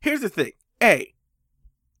 Here's the thing. At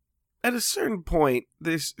a certain point,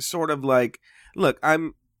 this sort of like, look, I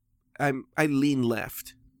lean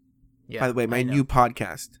left. Yeah, by the way, my new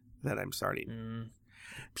podcast that I'm starting.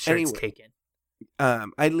 Sure, anyway, it's taken.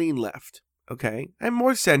 I lean left. Okay, I'm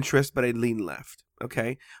more centrist, but I lean left.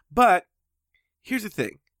 Okay, but here's the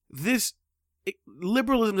thing: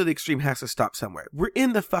 liberalism to the extreme has to stop somewhere. We're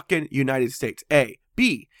in the fucking United States. A,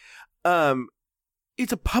 B,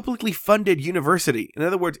 it's a publicly funded university. In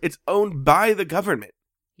other words, it's owned by the government.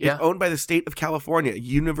 It's owned by the state of California,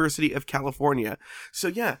 University of California. So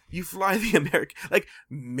yeah, you fly the American, like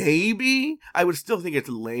maybe I would still think it's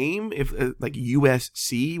lame if like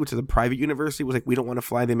USC, which is a private university, was like, we don't want to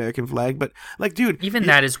fly the American flag. But like, dude, even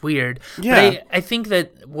that is weird. Yeah. But I think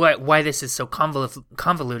that why this is so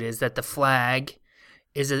convoluted is that the flag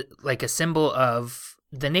is like a symbol of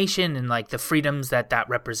the nation and like the freedoms that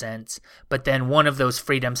represents. But then one of those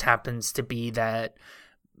freedoms happens to be that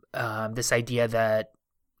this idea that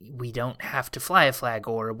we don't have to fly a flag,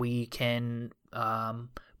 or we can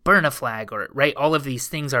burn a flag, or right. All of these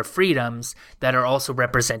things are freedoms that are also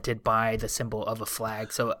represented by the symbol of a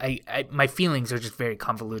flag. So my feelings are just very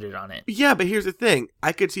convoluted on it. Yeah, but here's the thing: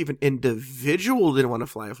 I could see if an individual didn't want to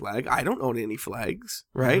fly a flag. I don't own any flags,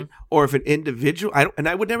 right? Mm-hmm. Or if an individual,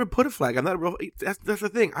 I would never put a flag. I'm not a real. That's the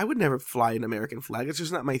thing. I would never fly an American flag. It's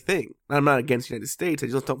just not my thing. I'm not against the United States. I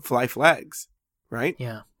just don't fly flags, right?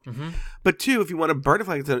 Yeah. Mm-hmm. But two, if you want to burn a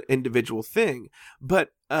flag, it's an individual thing. But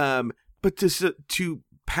to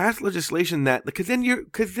pass legislation that, because then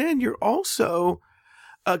you're also,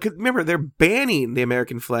 because remember, they're banning the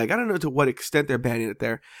American flag. I don't know to what extent they're banning it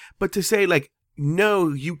there, but to say like, no,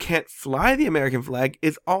 you can't fly the American flag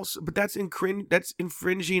is also, but that's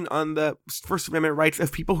infringing on the First Amendment rights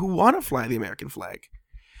of people who want to fly the American flag.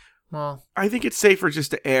 Well, I think it's safer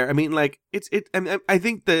just to air. I mean, like I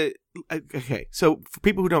think okay. So for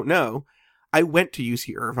people who don't know, I went to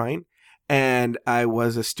UC Irvine, and I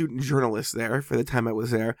was a student journalist there for the time I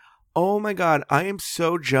was there. Oh my God, I am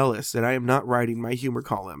so jealous that I am not writing my humor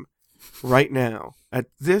column right now.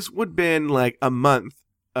 This would have been like a month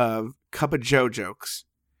of Cup of Joe jokes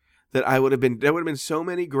that there would have been so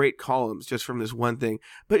many great columns just from this one thing.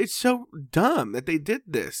 But it's so dumb that they did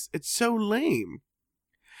this. It's so lame.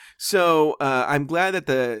 So I'm glad that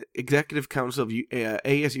the Executive Council of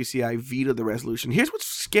ASUCI vetoed the resolution. Here's what's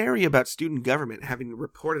scary about student government, having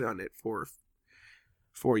reported on it for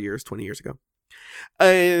 20 years ago,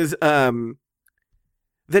 is that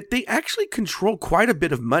they actually control quite a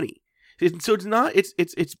bit of money. So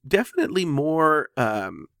it's definitely more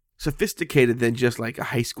sophisticated than just like a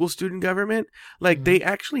high school student government. Like mm-hmm. They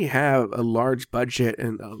actually have a large budget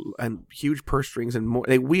and huge purse strings, and more.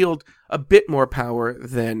 They wield a bit more power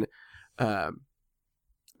than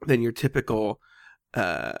your typical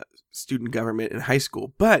student government in high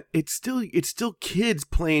school. But it's still kids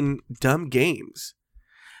playing dumb games.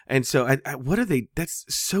 And so what are they? That's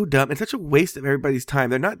so dumb. It's such a waste of everybody's time.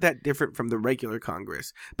 They're not that different from the regular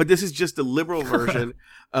Congress, but this is just the liberal version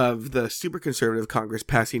of the super conservative Congress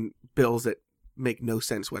passing bills that make no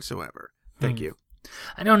sense whatsoever. Thank you.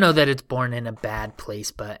 I don't know that it's born in a bad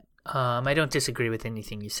place, but I don't disagree with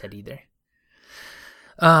anything you said either.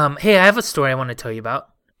 Hey, I have a story I want to tell you about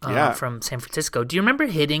from San Francisco. Do you remember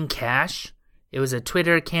Hidden Cash? It was a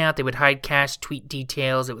Twitter account. They would hide cash, tweet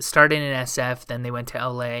details. It was started in SF, then they went to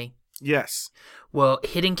LA. Yes. Well,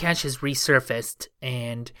 Hidden Cash has resurfaced,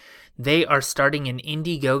 and they are starting an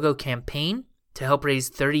Indiegogo campaign to help raise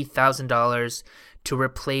 $30,000 to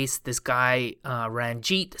replace this guy,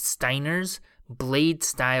 Ranjit Steiner's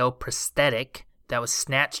blade-style prosthetic that was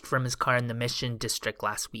snatched from his car in the Mission District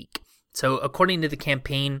last week. So according to the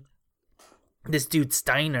campaign, this dude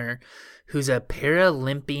Steiner, who's a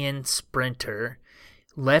Paralympian sprinter,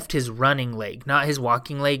 left his running leg, not his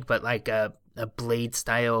walking leg, but like a blade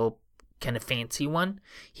style kind of fancy one.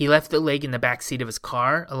 He left the leg in the back seat of his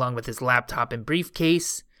car along with his laptop and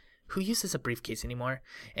briefcase. Who uses a briefcase anymore?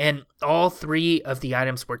 And all 3 of the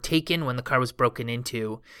items were taken when the car was broken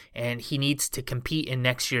into, and he needs to compete in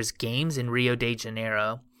next year's games in Rio de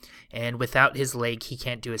Janeiro. And without his leg, he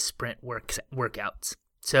can't do his sprint workouts.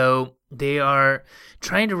 So they are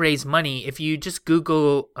trying to raise money. If you just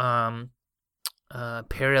Google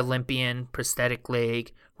Paralympian prosthetic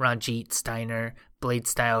leg, Ranjit Steiner, blade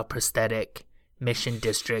style prosthetic, Mission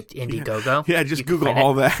District, Indiegogo. Yeah, just Google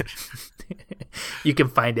all that. You can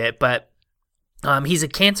find it. But he's a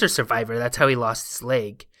cancer survivor. That's how he lost his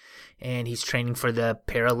leg. And he's training for the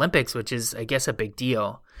Paralympics, which is, I guess, a big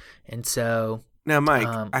deal. And so... Now, Mike,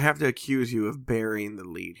 I have to accuse you of burying the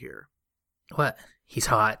lead here. What? He's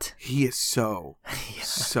hot. He is so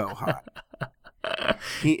hot.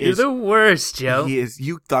 You're the worst, Joe. He is.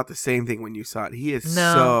 You thought the same thing when you saw it. He is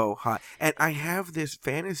so hot. And I have this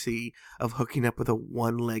fantasy of hooking up with a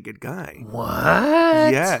one-legged guy.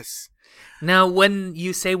 What? Yes. Now, when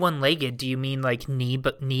you say one-legged, do you mean like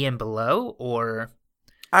knee and below, or?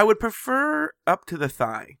 I would prefer up to the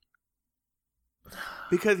thigh.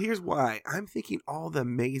 Because here's why. I'm thinking all the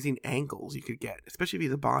amazing angles you could get, especially if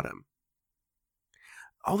he's the bottom.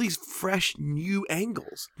 All these fresh, new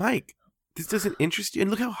angles. Mike, this doesn't interest you?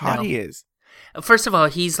 And look how hot he is. First of all,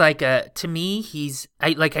 he's like to me,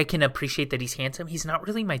 I can appreciate that he's handsome. He's not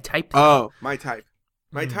really my type, though. Oh, my type.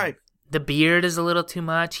 My type. The beard is a little too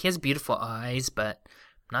much. He has beautiful eyes, but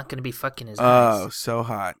I'm not going to be fucking his eyes. Oh, so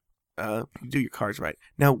hot. Do your cards right.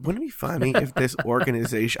 Now, wouldn't it be funny if this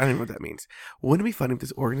organization, I don't know what that means. Wouldn't it be funny if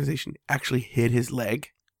this organization actually hid his leg?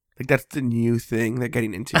 Like, that's the new thing they're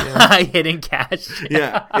getting into now. Hidden cash.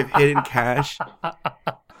 Yeah, if hidden cash.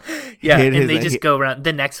 Yeah, and they just go around.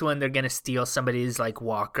 The next one, they're going to steal somebody's, like,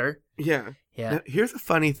 walker. Yeah. Yeah. Now, here's a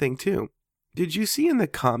funny thing, too. Did you see in the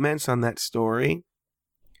comments on that story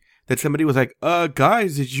that somebody was like,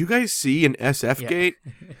 guys, did you guys see in SF Gate?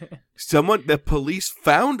 The police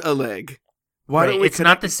found a leg. Why don't we It's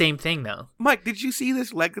not the same thing, though. Mike, did you see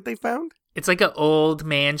this leg that they found? It's like an old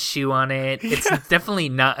man's shoe on it. It's definitely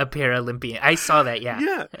not a Paralympian. I saw that, yeah.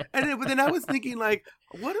 Yeah. But then I was thinking, like,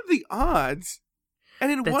 what are the odds? And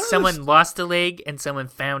then that someone lost a leg and someone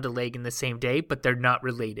found a leg in the same day, but they're not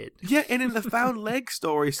related. Yeah, and in the found leg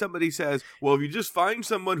story, somebody says, well, if you just find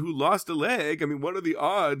someone who lost a leg, I mean, what are the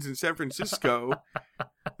odds in San Francisco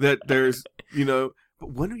that there's,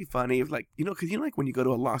 but wouldn't it be funny if, like, because like when you go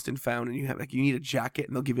to a lost and found and you have, like, you need a jacket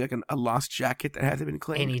and they'll give you, like, a lost jacket that hasn't been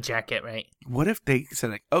claimed. Any jacket, right? What if they said,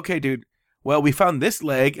 like, okay, dude, well, we found this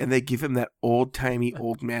leg, and they give him that old-timey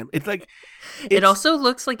old man. It's like... It also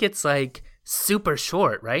looks like it's, like, super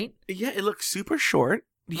short, right? Yeah, it looks super short.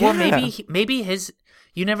 Yeah. Well, maybe his...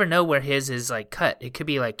 You never know where his is, like, cut. It could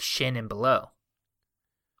be, like, shin and below.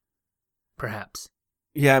 Perhaps.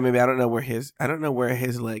 Yeah, maybe. I don't know where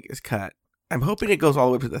his leg is cut. I'm hoping it goes all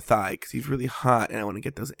the way to the thigh because he's really hot and I want to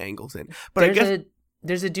get those angles in. But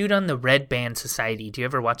there's a dude on the Red Band Society. Do you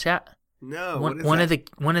ever watch that? No. One of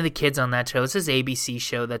the kids on that show. It's this ABC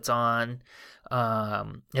show that's on.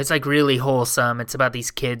 It's like really wholesome. It's about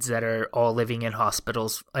these kids that are all living in a hospital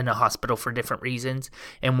for different reasons.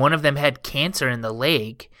 And one of them had cancer in the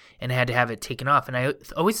leg and had to have it taken off. And I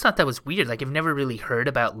always thought that was weird. Like, I've never really heard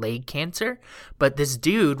about leg cancer, but this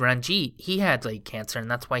dude, Ranjit, he had leg cancer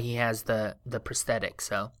and that's why he has the prosthetic.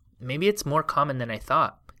 So maybe it's more common than I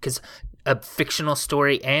thought because a fictional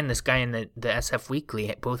story and this guy in the SF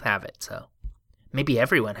Weekly both have it. So maybe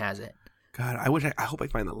everyone has it. God, I hope I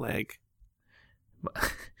find the leg.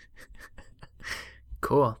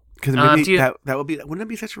 Cool. Because maybe that would be, wouldn't it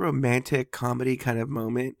be such a romantic comedy kind of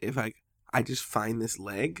moment if I just find this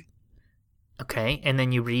leg? Okay, and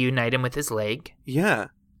then you reunite him with his leg. Yeah.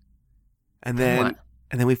 And then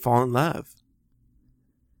we fall in love.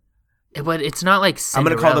 But it's not like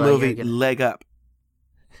Cinderella. I'm going to call the movie Leg Up.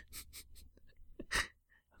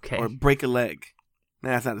 Okay. Or Break a Leg.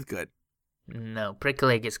 Nah, that's not as good. No, Break a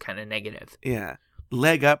Leg is kind of negative. Yeah.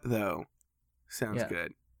 Leg Up, though, sounds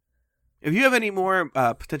good. If you have any more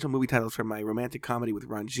potential movie titles for my romantic comedy with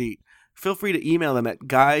Ranjit, feel free to email them at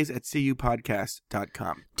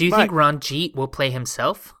guys@cupodcast.com. Do you think Ranjit will play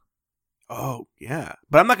himself? Oh, yeah.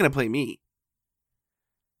 But I'm not going to play me.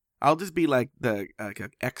 I'll just be like the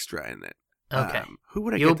extra in it. Okay. Who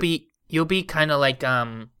would I You'll be kind of like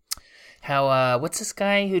How what's this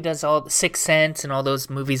guy who does all Sixth Sense and all those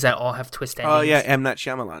movies that all have twist endings? Oh yeah, M. Night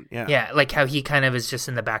Shyamalan. Yeah. Yeah, like how he kind of is just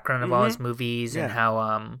in the background of all his movies, and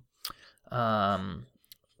how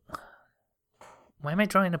why am I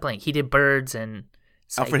drawing a blank? He did Birds and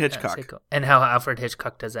Alfred Hitchcock. And how Alfred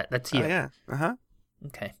Hitchcock does that. That's you. Oh yeah. Uh-huh.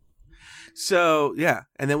 Okay. So, yeah,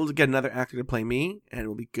 and then we'll get another actor to play me, and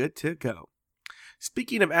we'll be good to go.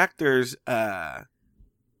 Speaking of actors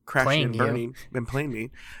crashing and burning, and playing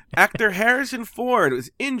me, actor Harrison Ford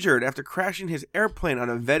was injured after crashing his airplane on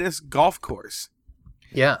a Venice golf course.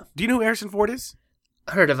 Yeah. Do you know who Harrison Ford is?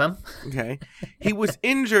 Heard of him. Okay. He was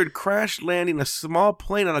injured crash landing a small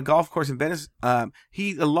plane on a golf course in Venice.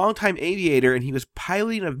 He's a longtime aviator, and he was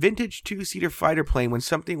piloting a vintage two-seater fighter plane when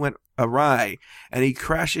something went awry, and he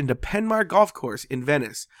crashed into Penmar Golf Course in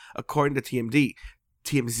Venice, according to TMZ.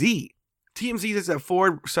 TMZ says that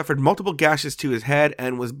Ford suffered multiple gashes to his head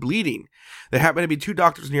and was bleeding. There happened to be 2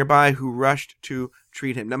 doctors nearby who rushed to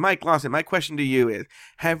treat him. Now, Mike Lawson, my question to you is,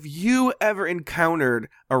 have you ever encountered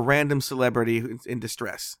a random celebrity who's in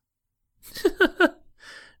distress?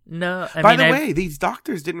 No. By the way, these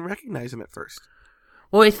doctors didn't recognize him at first.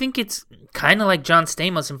 Well, I think it's kind of like John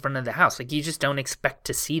Stamos in front of the house. Like, you just don't expect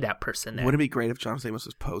to see that person there. Wouldn't it be great if John Stamos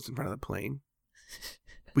was posed in front of the plane?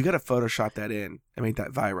 We got to Photoshop that in and make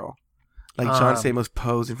that viral. Like John Stamos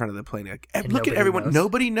posed in front of the plane. Like, look at everyone. Knows.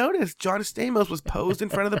 Nobody noticed John Stamos was posed in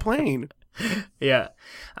front of the plane. Yeah.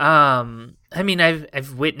 I mean,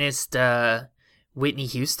 I've witnessed Whitney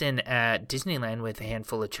Houston at Disneyland with a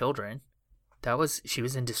handful of children. She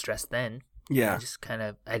was in distress then. Yeah.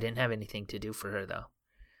 I didn't have anything to do for her though.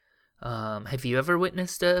 Have you ever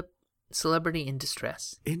witnessed a celebrity in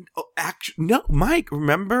distress? No, Mike,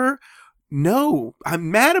 remember? No, I'm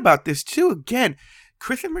mad about this too. Again,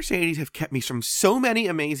 Chris and Mercedes have kept me from so many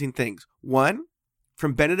amazing things. One,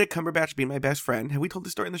 from Benedict Cumberbatch being my best friend. Have we told the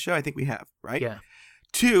story in the show? I think we have, right? Yeah.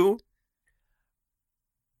 2,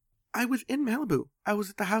 I was in Malibu. I was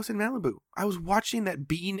at the house in Malibu. I was watching that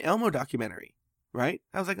Being Elmo documentary, right?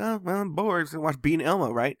 I was like, oh, well, I'm bored. So I watch Being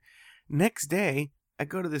Elmo, right? Next day, I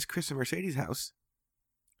go to this Chris and Mercedes house.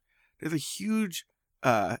 There's a huge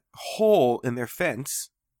hole in their fence,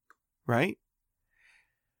 right?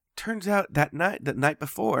 Turns out the night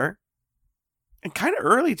before, and kind of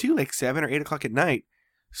early too, like 7 or 8 o'clock at night,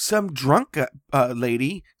 some drunk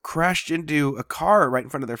lady crashed into a car right in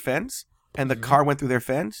front of their fence, and the car went through their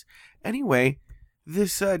fence. Anyway,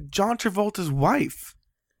 this John Travolta's wife,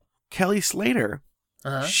 Kelly Slater,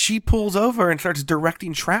 she pulls over and starts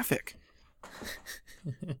directing traffic.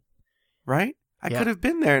 Right? I could have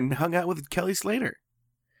been there and hung out with Kelly Slater.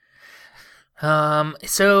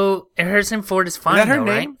 So Harrison Ford is fine. Is that her though,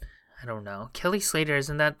 name? Right? I don't know. Kelly Slater,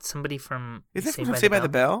 isn't that somebody from? Is that from Saved by the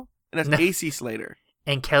Bell? And that's AC Slater.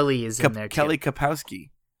 And Kelly is in there too. Kelly Kapowski.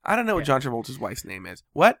 I don't know what John Travolta's wife's name is.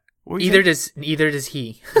 What? Neither does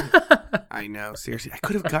he. I know. Seriously, I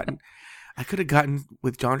could have gotten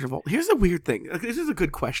with John Travolta. Here's the weird thing. This is a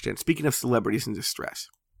good question. Speaking of celebrities in distress.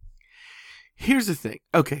 Here's the thing.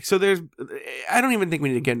 Okay, so I don't even think we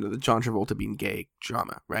need to get into the John Travolta being gay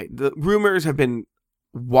drama, right? The rumors have been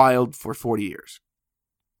wild for 40 years.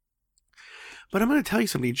 But I'm going to tell you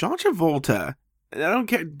something. John Travolta, and I don't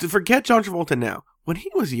care, forget John Travolta now. When he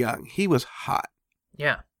was young, he was hot.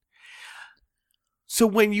 Yeah. So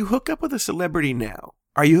when you hook up with a celebrity now,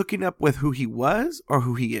 are you hooking up with who he was or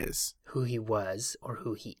who he is? Who he was or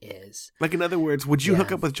who he is. Like, in other words, would you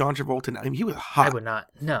hook up with John Travolta now? I mean, he was hot. I would not.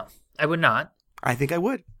 No, I would not. I think I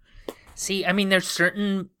would. See, I mean, there's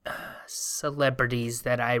certain celebrities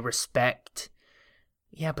that I respect.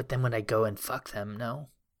 Yeah, but then when I go and fuck them, no.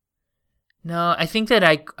 No, I think that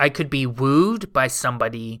I could be wooed by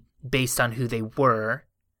somebody based on who they were,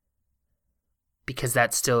 because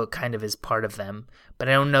that still kind of is part of them. But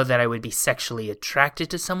I don't know that I would be sexually attracted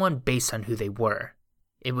to someone based on who they were.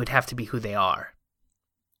 It would have to be who they are.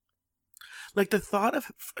 Like the thought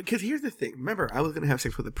of, because here's the thing. Remember, I was going to have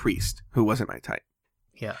sex with a priest who wasn't my type.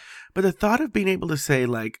 Yeah. But the thought of being able to say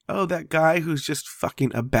like, oh, that guy who's just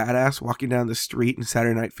fucking a badass walking down the street in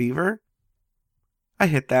Saturday Night Fever, I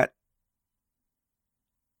hit that.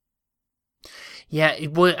 Yeah,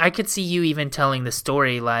 well, I could see you even telling the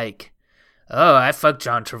story like, oh, I fucked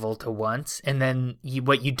John Travolta once, and then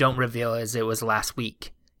what you don't reveal is it was last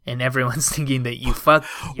week, and everyone's thinking that you fucked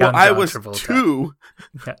young I John was Travolta. 2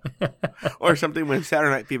 or something when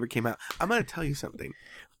Saturday Night Fever came out. I'm going to tell you something.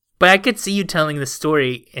 But I could see you telling the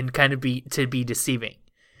story and kind of be deceiving.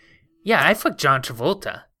 Yeah, I fucked John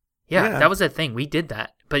Travolta. Yeah, that was a thing. We did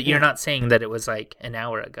that. But you're not saying that it was like an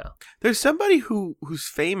hour ago. There's somebody who's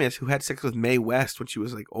famous who had sex with Mae West when she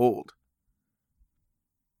was like old.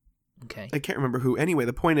 Okay. I can't remember who. Anyway,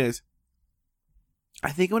 the point is,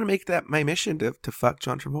 I think I'm going to make that my mission to fuck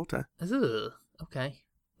John Travolta. Ugh, okay.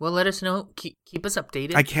 Well, let us know. Keep us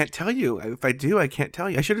updated. I can't tell you. If I do, I can't tell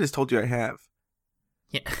you. I should have just told you I have.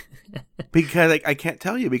 Yeah. Because I can't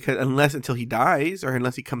tell you because until he dies or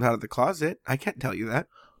unless he comes out of the closet, I can't tell you that.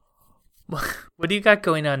 What do you got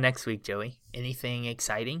going on next week, Joey? Anything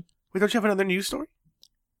exciting? Wait, don't you have another news story?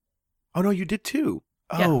 Oh, no, you did too.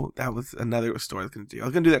 Oh, yeah. That was another story I was going to do. I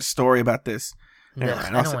was going to do that story about this.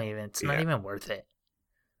 It's not even worth it.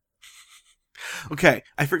 Okay,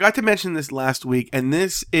 I forgot to mention this last week, and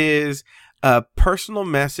this is a personal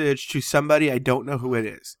message to somebody I don't know who it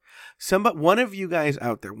is. One of you guys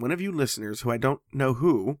out there, one of you listeners who I don't know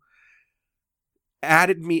who,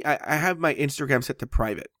 added me. I have my Instagram set to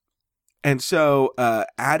private, and so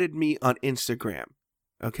added me on Instagram.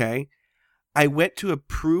 Okay, I went to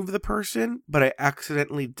approve the person, but I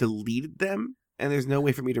accidentally deleted them, and there's no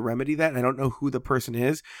way for me to remedy that. And I don't know who the person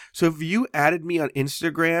is. So if you added me on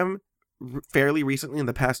Instagram fairly recently in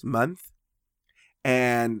the past month,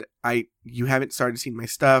 and you haven't started seeing my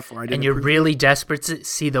stuff, and you're really desperate to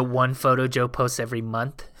see the one photo Joe posts every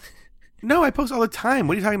month. No, I post all the time.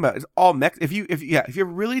 What are you talking about? It's all if you're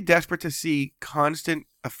really desperate to see a constant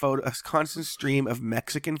stream of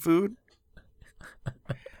Mexican food,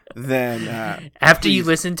 then after you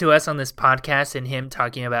listen to us on this podcast and him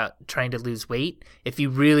talking about trying to lose weight, if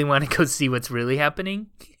you really want to go see what's really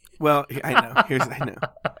happening, well, I know.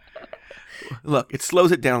 Look, it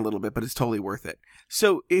slows it down a little bit, but it's totally worth it.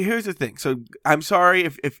 So here's the thing. So I'm sorry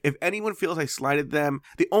if anyone feels I slighted them.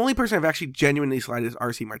 The only person I've actually genuinely slighted is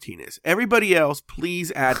RC Martinez. Everybody else,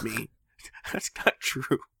 please add me. That's not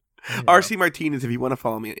true. RC Martinez, if you want to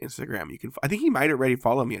follow me on Instagram, you can. I think he might already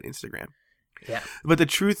follow me on Instagram. Yeah. But the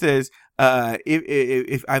truth is,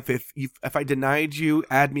 if I denied you,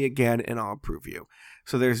 add me again, and I'll approve you.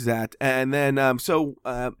 So there's that. And then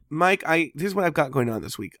Mike, this is what I've got going on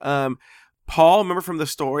this week. Paul, remember from the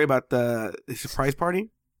story about the surprise party?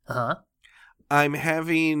 Uh-huh. I'm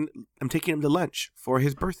taking him to lunch for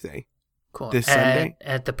his birthday. Cool. This Sunday.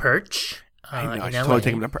 At the Perch? I know. I should totally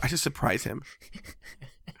take him to I should surprise him.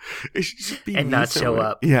 It should just be and not show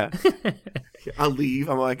up. Yeah. I'll leave.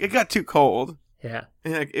 I'm like, it got too cold. Yeah.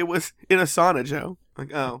 And like, it was in a sauna, Joe.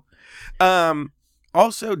 Like, oh.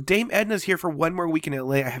 Also, Dame Edna's here for one more week in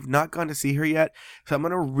LA. I have not gone to see her yet, so I'm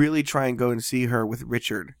going to really try and go and see her with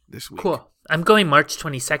Richard this week. Cool. I'm going March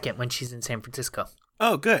 22nd when she's in San Francisco.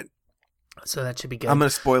 Oh, good. So that should be good. I'm going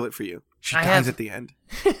to spoil it for you. She dies at the end.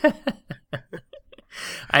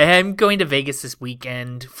 I am going to Vegas this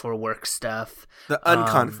weekend for work stuff. The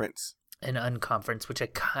unconference. An unconference, which I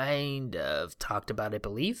kind of talked about, I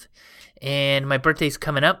believe. And my birthday's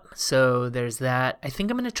coming up, so there's that. I think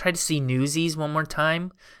I'm going to try to see Newsies one more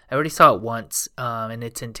time. I already saw it once, and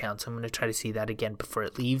it's in town, so I'm going to try to see that again before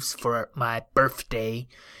it leaves for my birthday.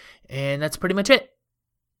 And that's pretty much it.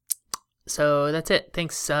 So that's it.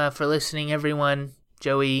 Thanks for listening, everyone.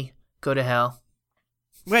 Joey, go to hell.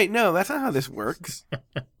 Wait, no, that's not how this works.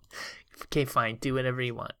 Okay, fine. Do whatever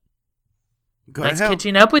you want. Go nice to hell.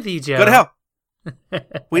 Catching up with you, Joe. Go to hell.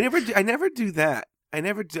 I never do that. I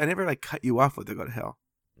never like cut you off with the go to hell.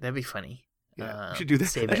 That'd be funny. Yeah, we should do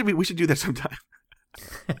that. We should do that sometime.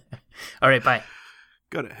 All right, bye.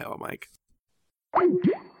 Go to hell, Mike.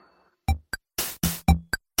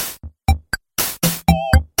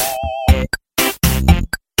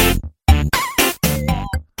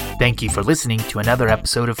 Thank you for listening to another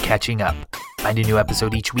episode of Catching Up. Find a new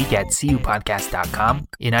episode each week at cupodcast.com,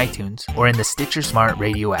 in iTunes, or in the Stitcher Smart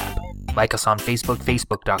Radio app. Like us on Facebook,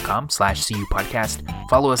 facebook.com/cupodcast.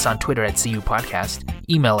 Follow us on Twitter at cupodcast.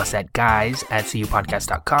 Email us at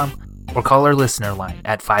guys@cupodcast.com, or call our listener line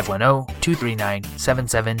at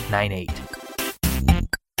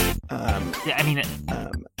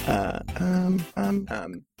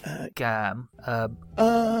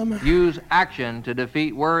Use action to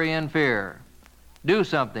defeat worry and fear. Do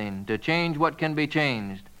something to change what can be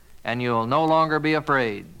changed, and you'll no longer be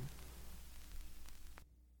afraid.